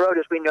down the road,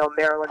 as we know,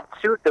 Marilyn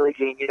sued Billie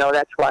Jean.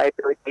 That's why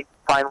Billie Jean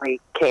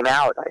finally came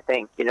out. I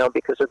think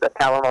because of the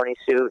palimony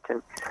suit,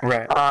 and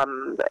right.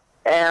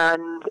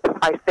 And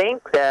I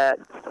think that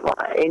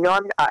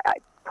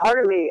part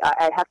of me,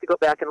 I have to go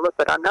back and look,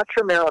 but I'm not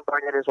sure Marilyn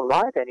Barnett is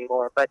alive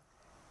anymore. But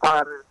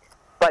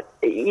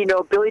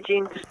Billie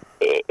Jean,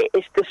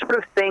 it's this sort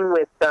of thing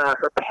with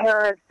her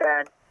parents,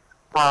 and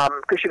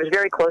because she was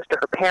very close to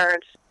her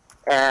parents,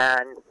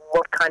 and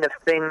what kind of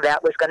thing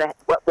that was going to,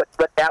 what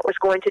that was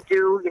going to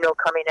do,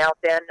 coming out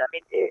then. I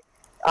mean, it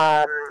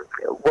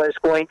was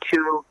going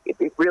to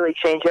really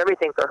change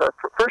everything for her.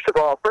 First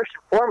of all, first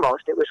and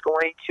foremost, it was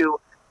going to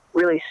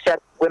really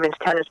set women's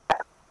tennis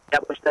back.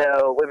 That was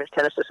the Women's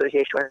Tennis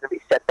Association wanted to be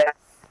set back.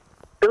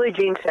 Billie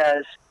Jean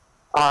says,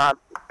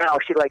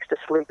 she likes to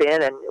sleep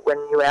in, and when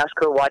you ask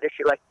her why does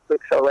she like to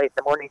sleep so late in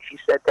the morning, she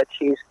said that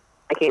she's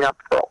making up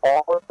for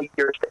all of the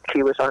years that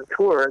she was on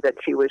tour, that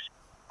she was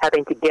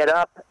having to get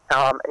up,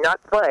 not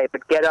play,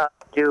 but get up,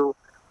 do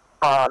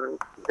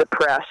the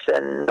press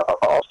and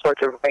all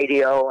sorts of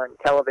radio and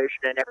television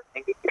and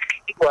everything.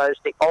 She was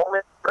the only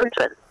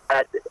person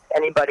that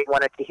anybody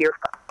wanted to hear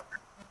from.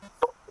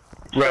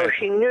 Right. So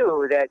she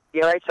knew that,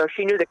 so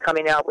she knew that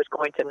coming out was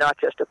going to not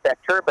just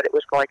affect her, but it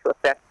was going to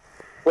affect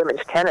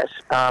women's tennis,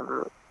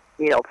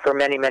 for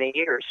many, many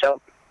years. So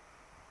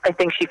I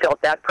think she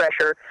felt that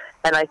pressure,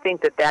 and I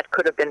think that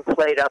could have been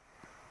played up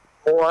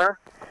more,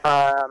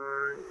 and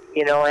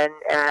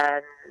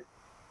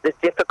the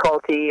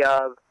difficulty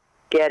of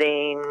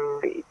getting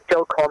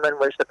Joe Coleman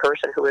was the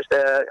person who was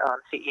the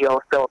CEO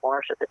of Philip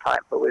Morris at the time,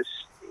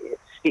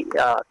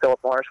 Philip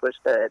Morris was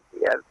the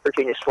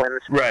Virginia Slims,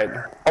 right,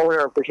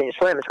 owner of Virginia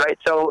Slims, right?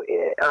 So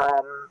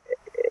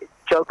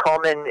Joe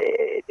Coleman,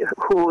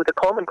 who the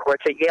Coleman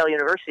courts at Yale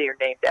University are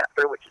named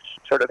after, which is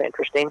sort of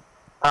interesting.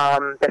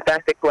 The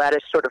fact that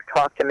Gladys sort of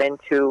talked him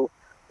into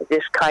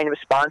this kind of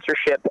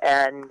sponsorship,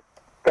 and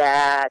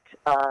that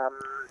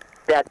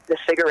the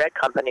cigarette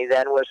company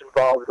then was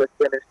involved with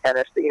women's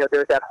tennis.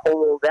 There's that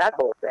whole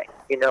thing.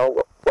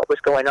 What was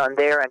going on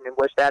there, and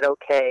was that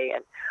okay?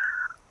 And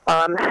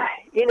and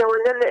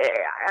then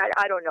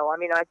I don't know. I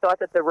mean, I thought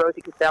that the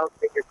Rosie Gonzalez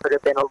figure could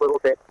have been a little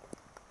bit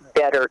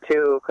better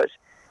too, because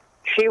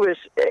she was,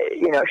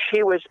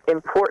 she was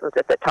important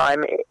at the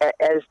time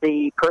as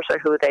the person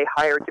who they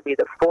hired to be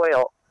the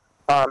foil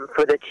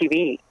for the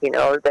TV.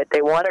 That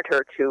they wanted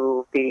her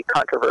to be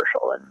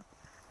controversial, and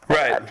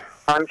right.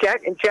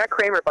 Jack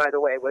Kramer, by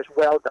the way, was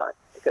well done,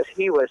 because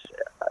he was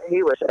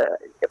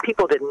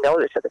people didn't know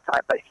this at the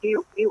time, but he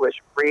was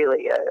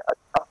really a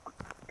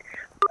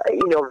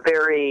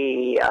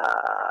very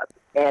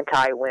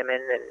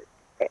anti-women and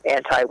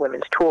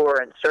anti-women's tour,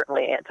 and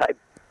certainly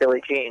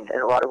anti-Billie Jean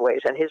in a lot of ways.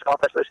 And his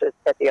office was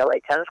at the LA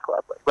Tennis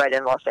Club, right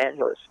in Los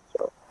Angeles.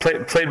 So.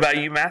 Played by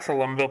UMass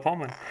alum Bill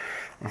Pullman.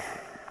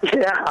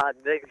 Yeah,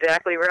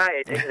 exactly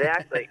right.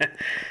 Exactly.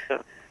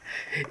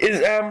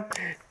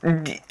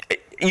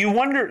 You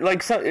wonder,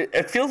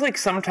 it feels like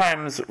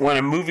sometimes when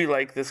a movie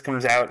like this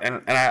comes out,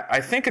 and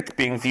I think it's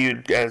being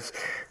viewed as,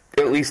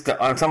 at least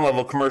on some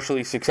level,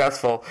 commercially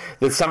successful,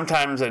 that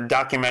sometimes a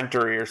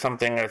documentary or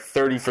something, a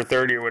 30 for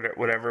 30 or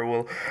whatever,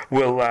 will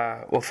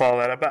follow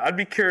that up. I'd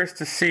be curious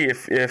to see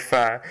if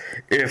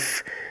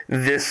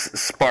this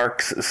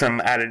sparks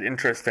some added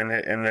interest in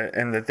it,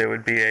 and that there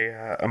would be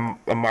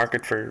a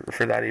market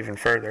for that even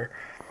further.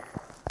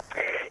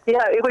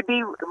 Yeah, it would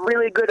be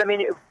really good. I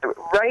mean,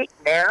 right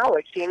now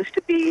it seems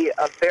to be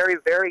a very,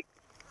 very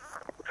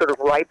sort of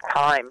ripe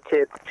time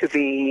to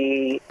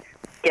be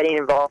getting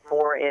involved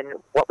more in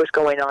what was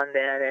going on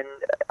then,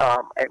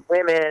 and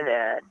women,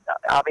 and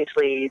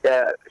obviously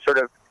the sort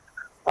of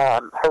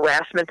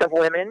harassment of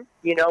women,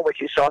 which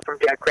you saw from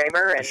Jack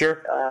Kramer, and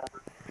sure.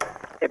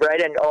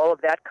 Right, and all of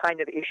that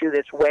kind of issue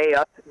that's way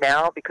up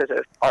now because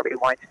of Harvey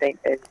Weinstein,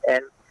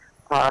 and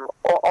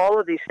all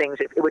of these things.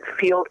 It would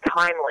feel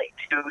timely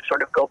to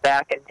sort of go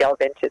back and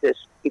delve into this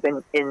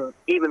even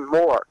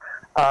more.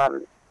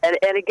 And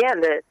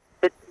again,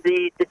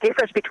 the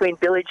difference between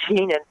Billie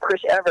Jean and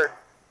Chris Evert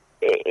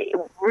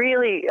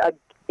really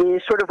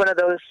is sort of one of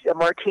those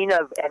Martina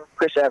and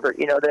Chris Evert.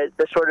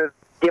 The sort of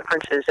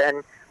differences,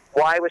 and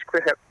why was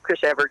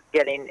Chris Evert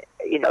getting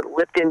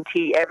Lipton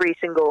tea? Every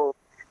single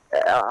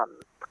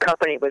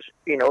company was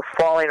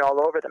falling all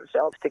over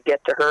themselves to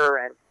get to her,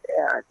 and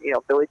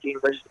Billie Jean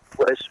was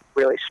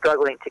really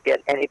struggling to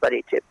get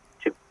anybody to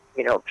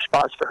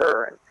sponsor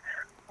her, and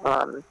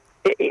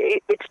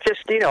it's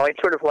just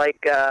it's sort of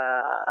like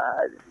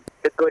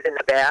the good and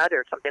the bad,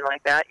 or something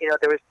like that.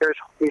 There's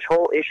these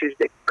whole issues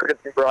that could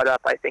have been brought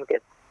up. I think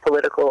it's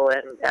political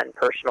and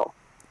personal.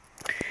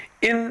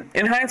 In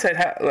hindsight,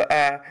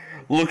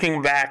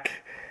 looking back,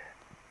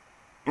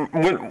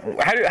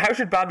 how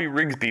should Bobby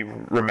Riggs be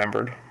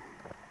remembered?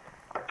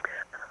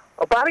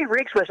 Well, Bobby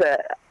Riggs was a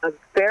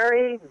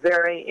very,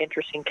 very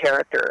interesting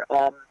character.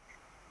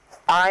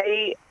 As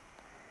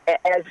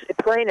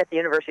playing at the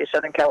University of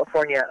Southern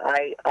California,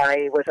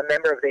 I was a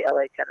member of the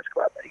LA Tennis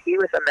Club. He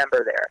was a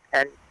member there,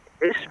 and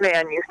this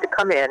man used to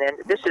come in, and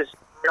this is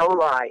no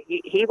lie.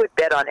 He would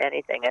bet on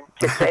anything, and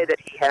to say that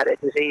he had a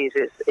disease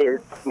is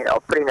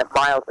putting it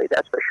mildly.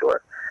 That's for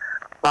sure.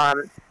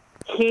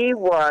 He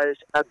was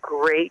a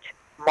great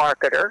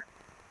marketer,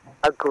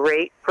 a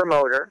great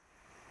promoter.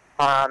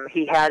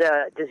 He had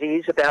a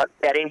disease about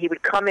betting. He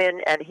would come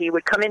in, and he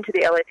would come into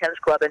the LA Tennis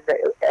Club, and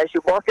as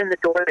you walked in the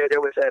door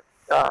there was a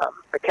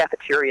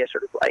cafeteria,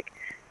 sort of like,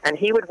 and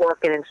he would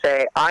walk in and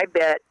say, "I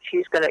bet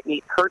she's going to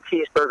eat her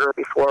cheeseburger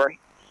before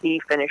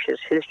he finishes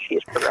his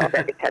cheeseburger. I'll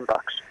bet you $10."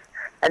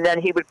 And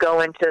then he would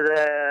go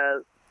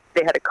into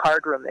they had a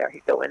card room there.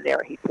 He'd go in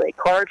there. He'd play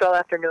cards all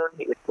afternoon.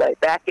 He would play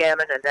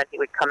backgammon, and then he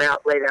would come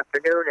out late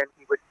afternoon, and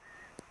he would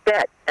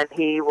bet. And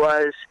he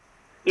was...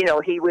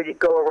 he would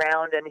go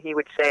around and he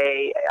would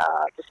say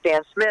to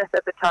Stan Smith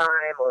at the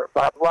time, or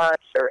Bob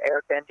Lutz, or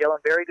Eric Van Dillen,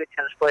 very good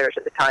tennis players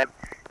at the time,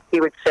 he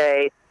would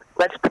say,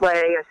 "Let's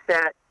play a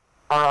set,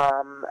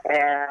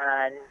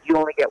 and you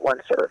only get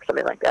one serve,"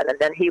 something like that. And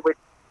then he would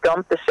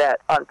dump the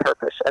set on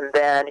purpose. And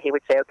then he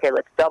would say, "Okay,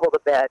 let's double the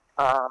bet,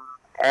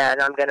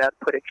 and I'm going to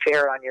put a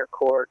chair on your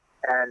court,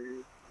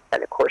 and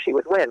of course he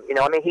would win. You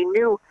know, I mean, he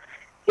knew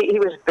he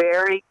was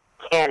very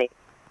canny.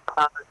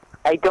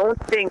 I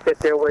don't think that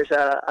there was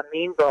a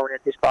mean bone in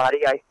his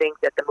body. I think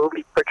that the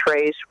movie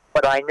portrays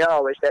what I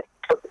know is that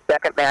he took the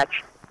second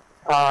match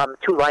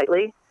too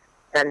lightly,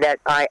 and that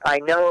I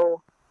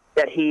know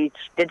that he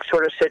did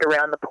sort of sit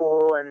around the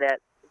pool, and that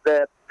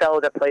the fellow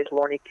that plays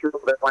Lorne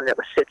Kugler, the one that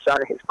sits on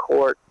his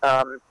court,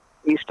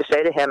 used to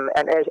say to him,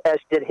 and as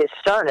did his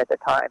son at the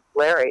time,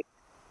 Larry,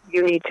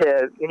 you need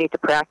to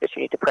practice,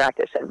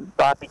 and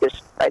Bobby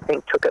just, I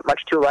think, took it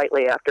much too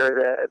lightly after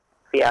the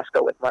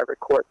fiasco with Margaret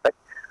Court. But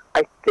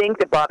I think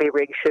that Bobby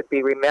Riggs should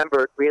be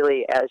remembered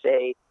really as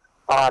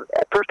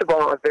first of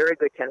all, a very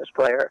good tennis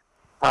player.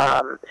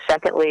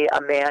 Secondly,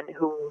 a man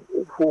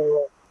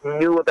who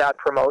knew about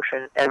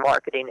promotion and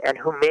marketing and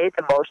who made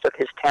the most of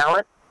his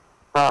talent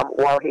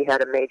while he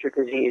had a major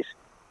disease.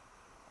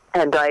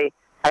 And I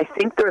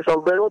think there's a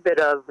little bit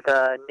of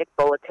the Nick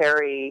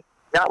Bollettieri,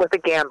 not with the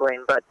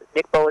gambling, but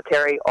Nick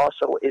Bollettieri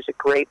also is a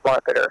great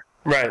marketer.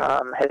 Right.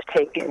 Has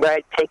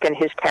taken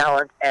his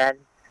talent and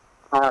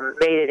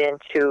made it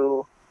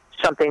into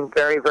something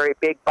very, very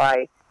big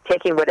by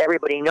taking what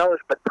everybody knows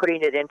but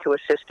putting it into a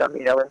system,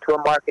 into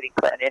a marketing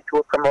plan, into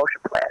a promotion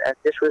plan. And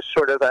this was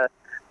sort of a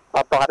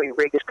Bobby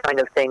Riggs kind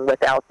of thing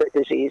without the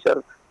disease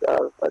of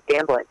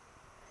gambling.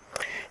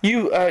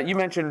 You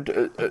mentioned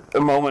a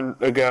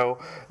moment ago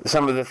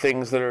some of the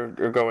things that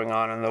are going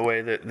on in the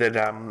way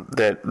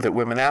that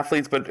women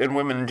athletes, and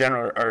women in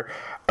general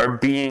are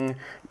being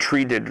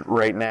treated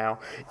right now.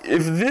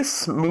 If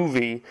this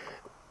movie,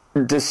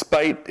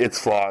 despite its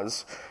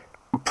flaws,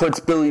 puts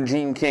Billie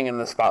Jean King in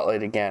the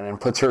spotlight again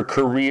and puts her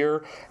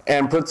career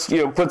and puts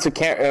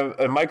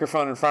a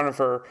microphone in front of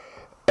her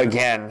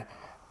again,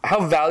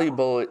 how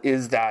valuable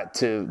is that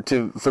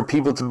for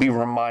people to be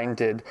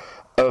reminded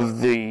of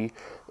the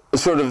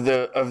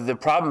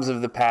problems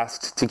of the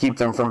past to keep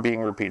them from being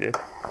repeated?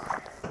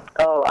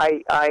 Oh,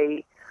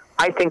 I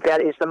think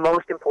that is the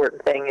most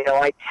important thing.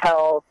 I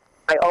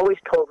always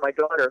told my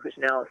daughter, who's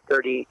now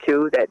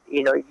 32, that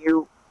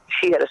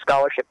she had a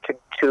scholarship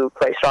to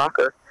play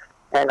soccer,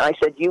 and I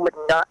said you would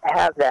not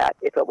have that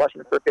if it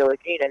wasn't for Billie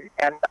Jean.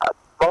 And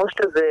most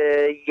of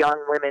the young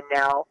women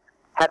now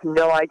have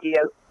no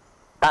idea.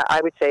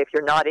 I would say if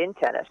you're not in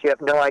tennis, you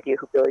have no idea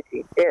who Billie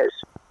Jean is.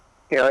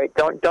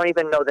 Don't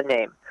even know the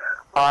name.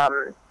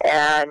 And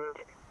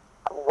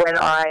when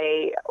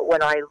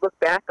I look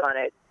back on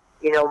it,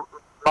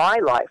 my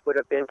life would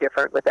have been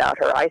different without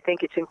her. I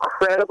think it's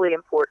incredibly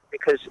important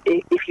because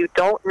if you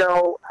don't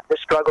know the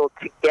struggle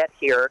to get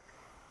here,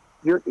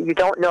 you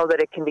don't know that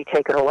it can be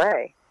taken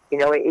away.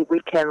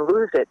 We can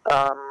lose it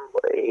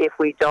if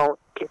we don't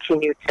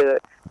continue to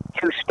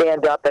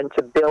stand up and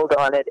to build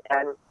on it.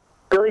 And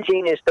Billie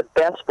Jean is the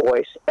best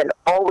voice and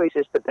always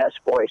is the best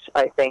voice,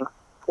 I think,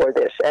 for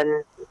this.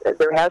 And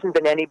there hasn't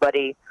been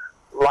anybody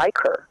like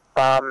her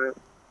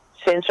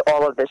since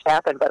all of this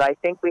happened. But I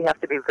think we have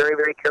to be very,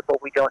 very careful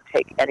we don't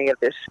take any of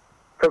this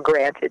for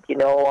granted.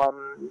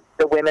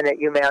 The women at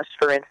UMass,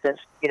 for instance,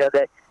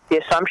 that the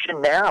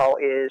assumption now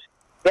is,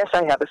 yes,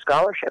 I have a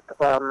scholarship.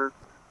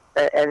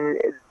 And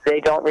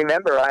they don't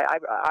remember.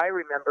 I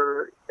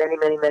remember many,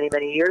 many, many,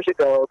 many years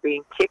ago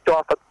being kicked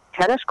off a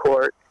tennis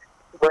court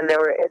when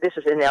this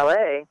is in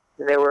L.A.,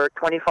 and there were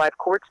 25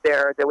 courts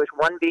there. There was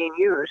one being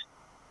used.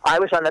 I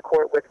was on the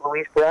court with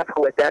Louise Breff,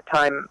 who at that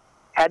time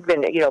had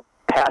been,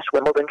 past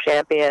Wimbledon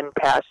champion,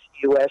 past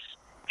U.S.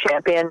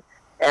 champion,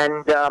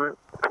 and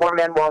 4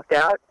 men walked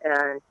out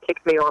and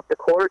kicked me off the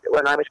court.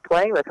 When I was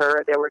playing with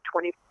her, there were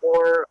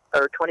 24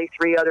 or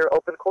 23 other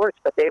open courts,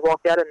 but they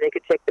walked out and they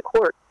could take the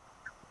court.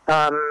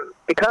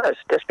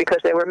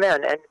 Because they were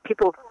men, and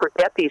people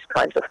forget these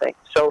kinds of things.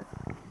 So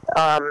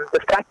the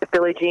fact that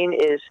Billie Jean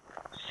is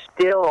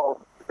still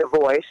the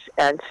voice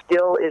and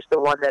still is the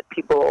one that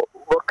people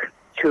look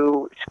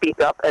to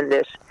speak up, and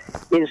this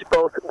is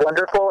both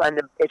wonderful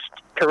and it's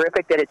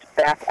terrific that it's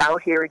back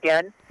out here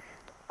again.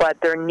 But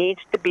there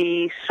needs to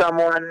be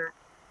someone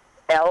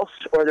else,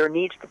 or there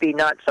needs to be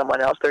not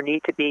someone else. There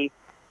need to be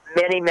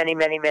many, many,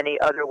 many, many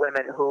other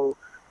women who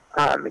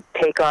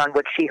take on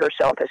what she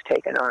herself has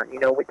taken on.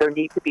 There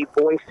need to be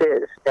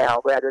voices now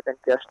rather than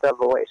just a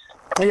voice.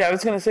 Yeah, I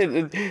was going to say,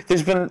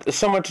 there's been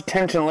so much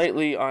attention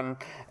lately on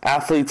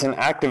athletes and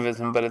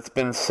activism, but it's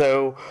been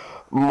so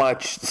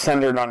much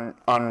centered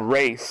on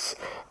race.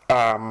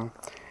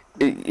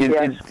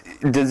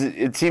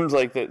 It seems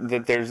like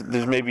that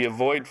there's maybe a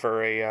void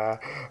for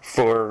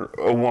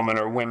a woman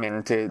or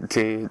women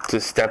to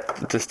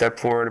step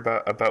forward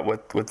about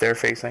what they're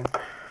facing.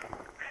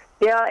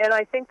 Yeah, and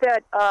I think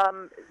that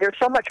there's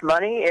so much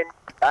money in,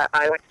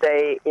 I would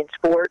say, in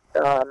sport,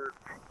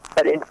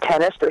 but in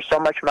tennis there's so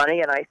much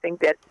money, and I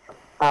think that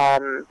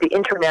the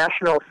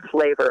international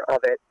flavor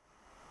of it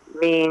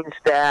means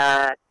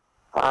that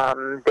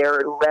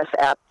they're less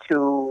apt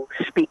to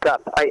speak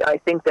up. I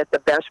think that the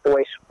best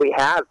voice we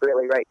have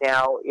really right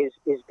now is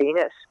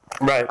Venus.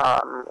 Right.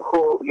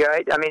 Who,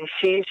 right? I mean,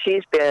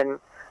 she's been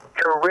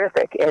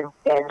terrific and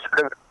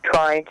sort of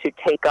trying to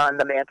take on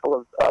the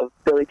mantle of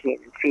Billie Jean.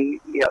 She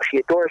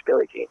adores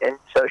Billie Jean, and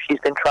so she's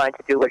been trying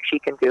to do what she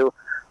can do.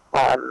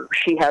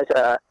 She has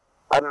a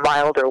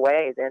milder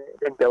way than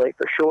Billie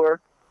for sure,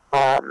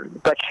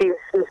 but she's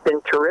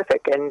been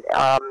terrific. And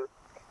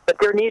but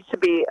there needs to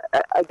be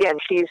again.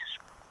 She's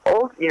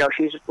old,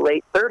 she's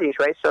late 30s,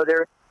 right? So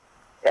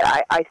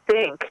I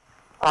think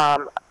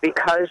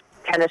because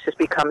tennis has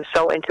become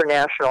so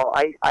international,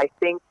 I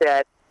think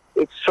that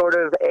it's sort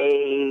of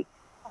a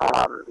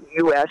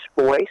U.S.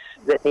 voice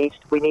that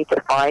we need to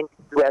find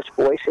U.S.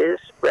 voices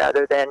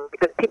rather than,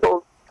 because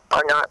people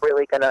are not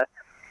really going to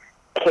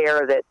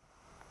care that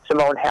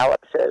Simone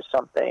Halep says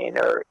something,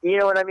 or you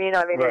know what I mean?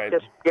 I mean, right.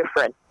 It's just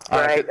different,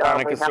 right?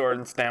 Annika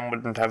Sorenstam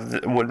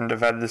wouldn't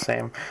have had the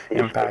same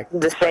impact.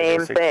 The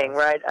same thing,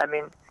 right? I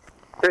mean,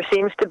 there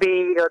seems to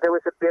be, there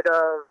was a bit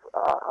of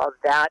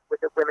that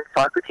with the women's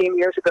soccer team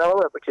years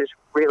ago, which has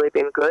really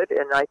been good,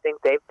 and I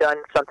think they've done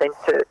something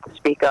to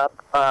speak up,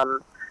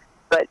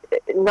 but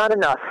not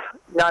enough.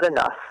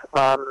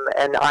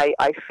 And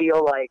I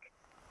feel like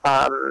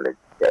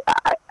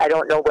I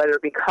don't know whether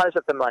because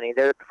of the money,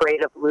 they're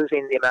afraid of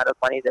losing the amount of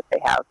money that they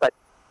have, but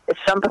at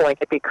some point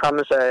it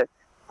becomes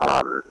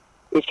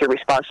it's your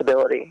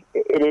responsibility.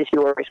 It is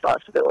your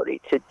responsibility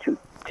to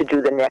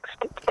do the next,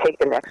 to take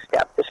the next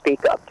step, to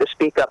speak up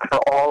for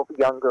all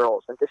young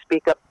girls, and to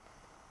speak up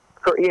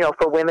for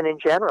women in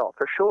general,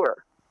 for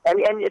sure. And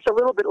it's a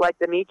little bit like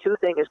the Me Too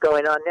thing is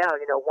going on now.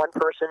 One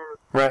person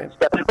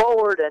steps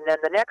forward, and then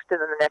the next, and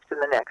then the next,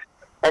 and the next,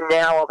 and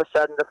now all of a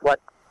sudden the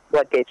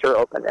floodgates are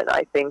open. And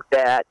I think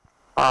that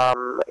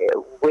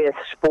with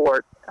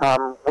sport,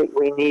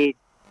 we need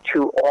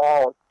to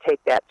all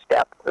take that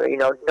step.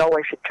 No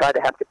one should try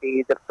to have to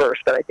be the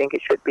first, but I think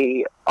it should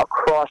be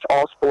across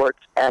all sports,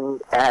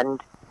 and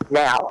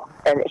now,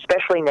 and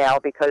especially now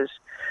because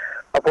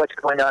of what's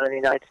going on in the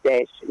United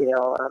States.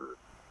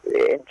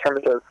 In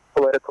terms of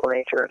political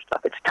nature and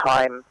stuff, it's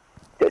time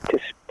to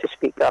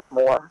speak up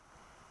more.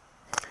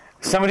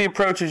 Somebody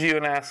approaches you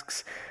and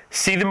asks,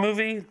 "See the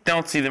movie?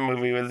 Don't see the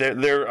movie."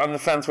 They're on the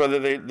fence whether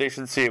they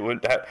should see it.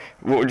 What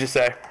would you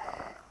say?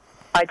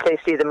 I'd say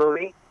see the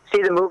movie.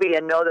 See the movie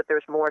and know that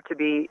there's more to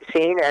be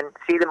seen, and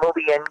see the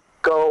movie and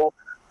go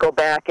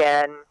back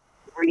and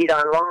read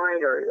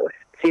online, or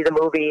see the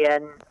movie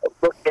and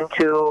look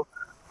into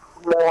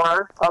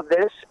more of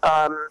this.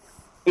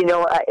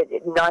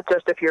 Not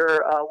just if you're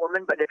a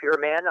woman, but if you're a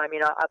man. I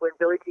mean, when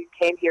Billie Jean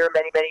came here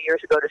many, many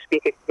years ago to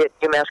speak at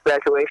UMass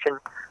graduation,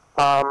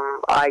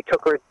 I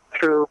took her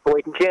through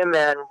Boynton Gym,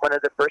 and one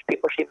of the first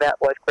people she met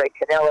was Greg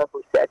Canella,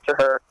 who said to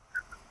her,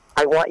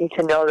 "I want you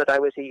to know that I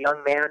was a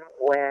young man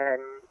when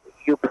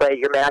you played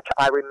your match.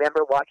 I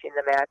remember watching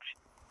the match,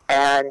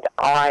 and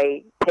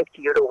I picked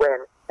you to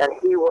win." And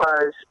he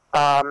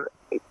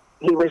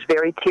was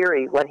very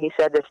teary when he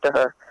said this to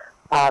her.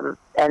 And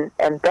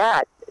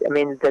that, I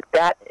mean,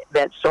 that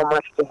meant so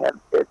much to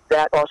him.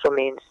 That also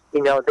means,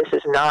 this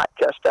is not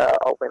just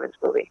a women's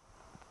movie.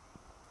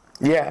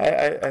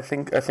 Yeah, I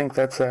think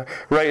that's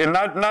right, and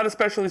not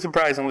especially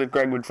surprising that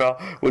Greg would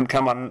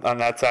come on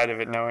that side of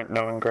it,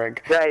 knowing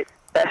Greg. Right,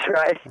 that's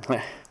right.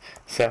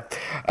 So,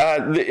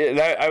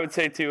 I would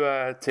say to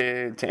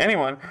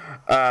anyone,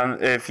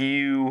 if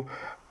you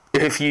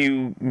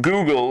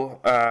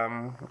Google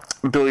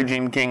Billie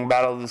Jean King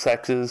Battle of the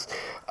Sexes,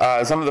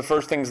 some of the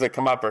first things that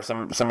come up are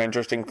some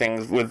interesting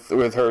things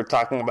with her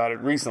talking about it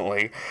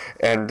recently,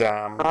 and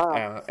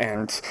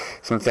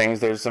some things.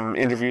 There's some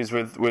interviews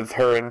with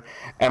her and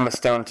Emma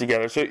Stone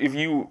together. So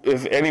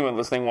if anyone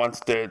listening wants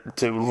to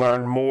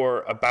learn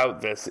more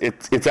about this,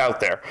 it's out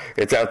there.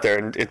 It's out there,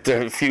 and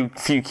a few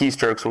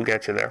keystrokes will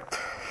get you there.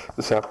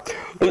 So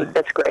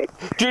that's great,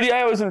 Judy.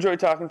 I always enjoy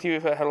talking to you.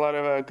 We've had a lot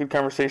of good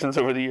conversations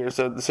over the years.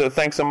 So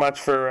thanks so much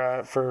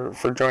for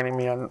joining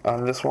me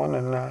on this one.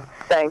 And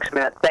thanks,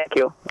 Matt. Thank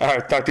you. All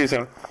right, talk to you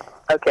soon.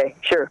 Okay,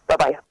 sure. Bye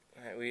bye.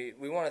 All right,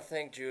 we want to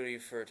thank Judy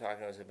for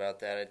talking to us about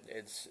that.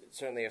 It's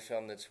certainly a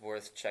film that's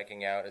worth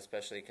checking out,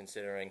 especially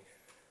considering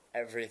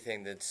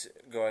everything that's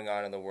going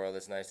on in the world.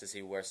 It's nice to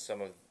see where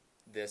some of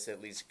this at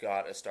least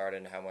got a start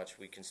and how much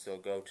we can still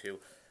go to.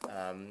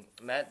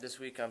 Matt, this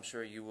week I'm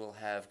sure you will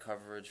have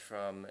coverage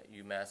from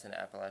UMass and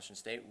Appalachian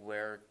State.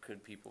 Where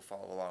could people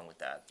follow along with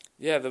that?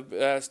 Yeah,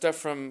 the stuff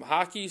from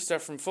hockey,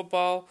 stuff from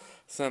football,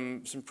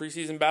 some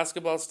preseason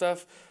basketball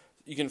stuff.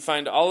 You can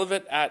find all of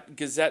it at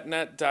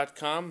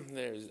gazettenet.com.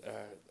 There's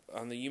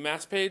on the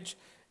UMass page,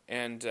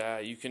 and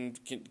you can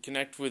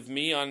connect with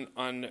me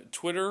on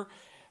Twitter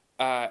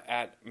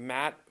at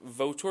Matt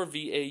Vautour,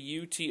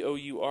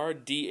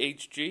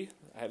 VAUTOURDHG.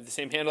 I have the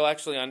same handle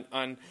actually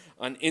on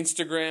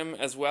Instagram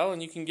as well,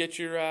 and you can get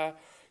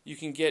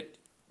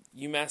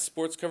UMass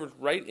sports covered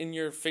right in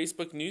your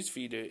Facebook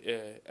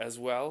newsfeed as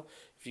well.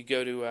 If you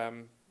go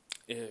to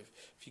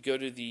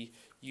the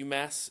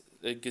UMass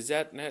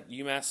Gazette.net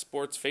UMass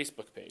Sports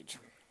Facebook page.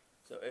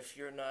 So if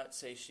you're not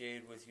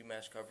satiated with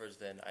UMass coverage,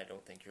 then I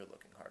don't think you're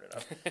looking hard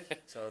enough.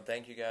 So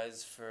thank you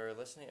guys for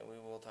listening, and we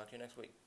will talk to you next week.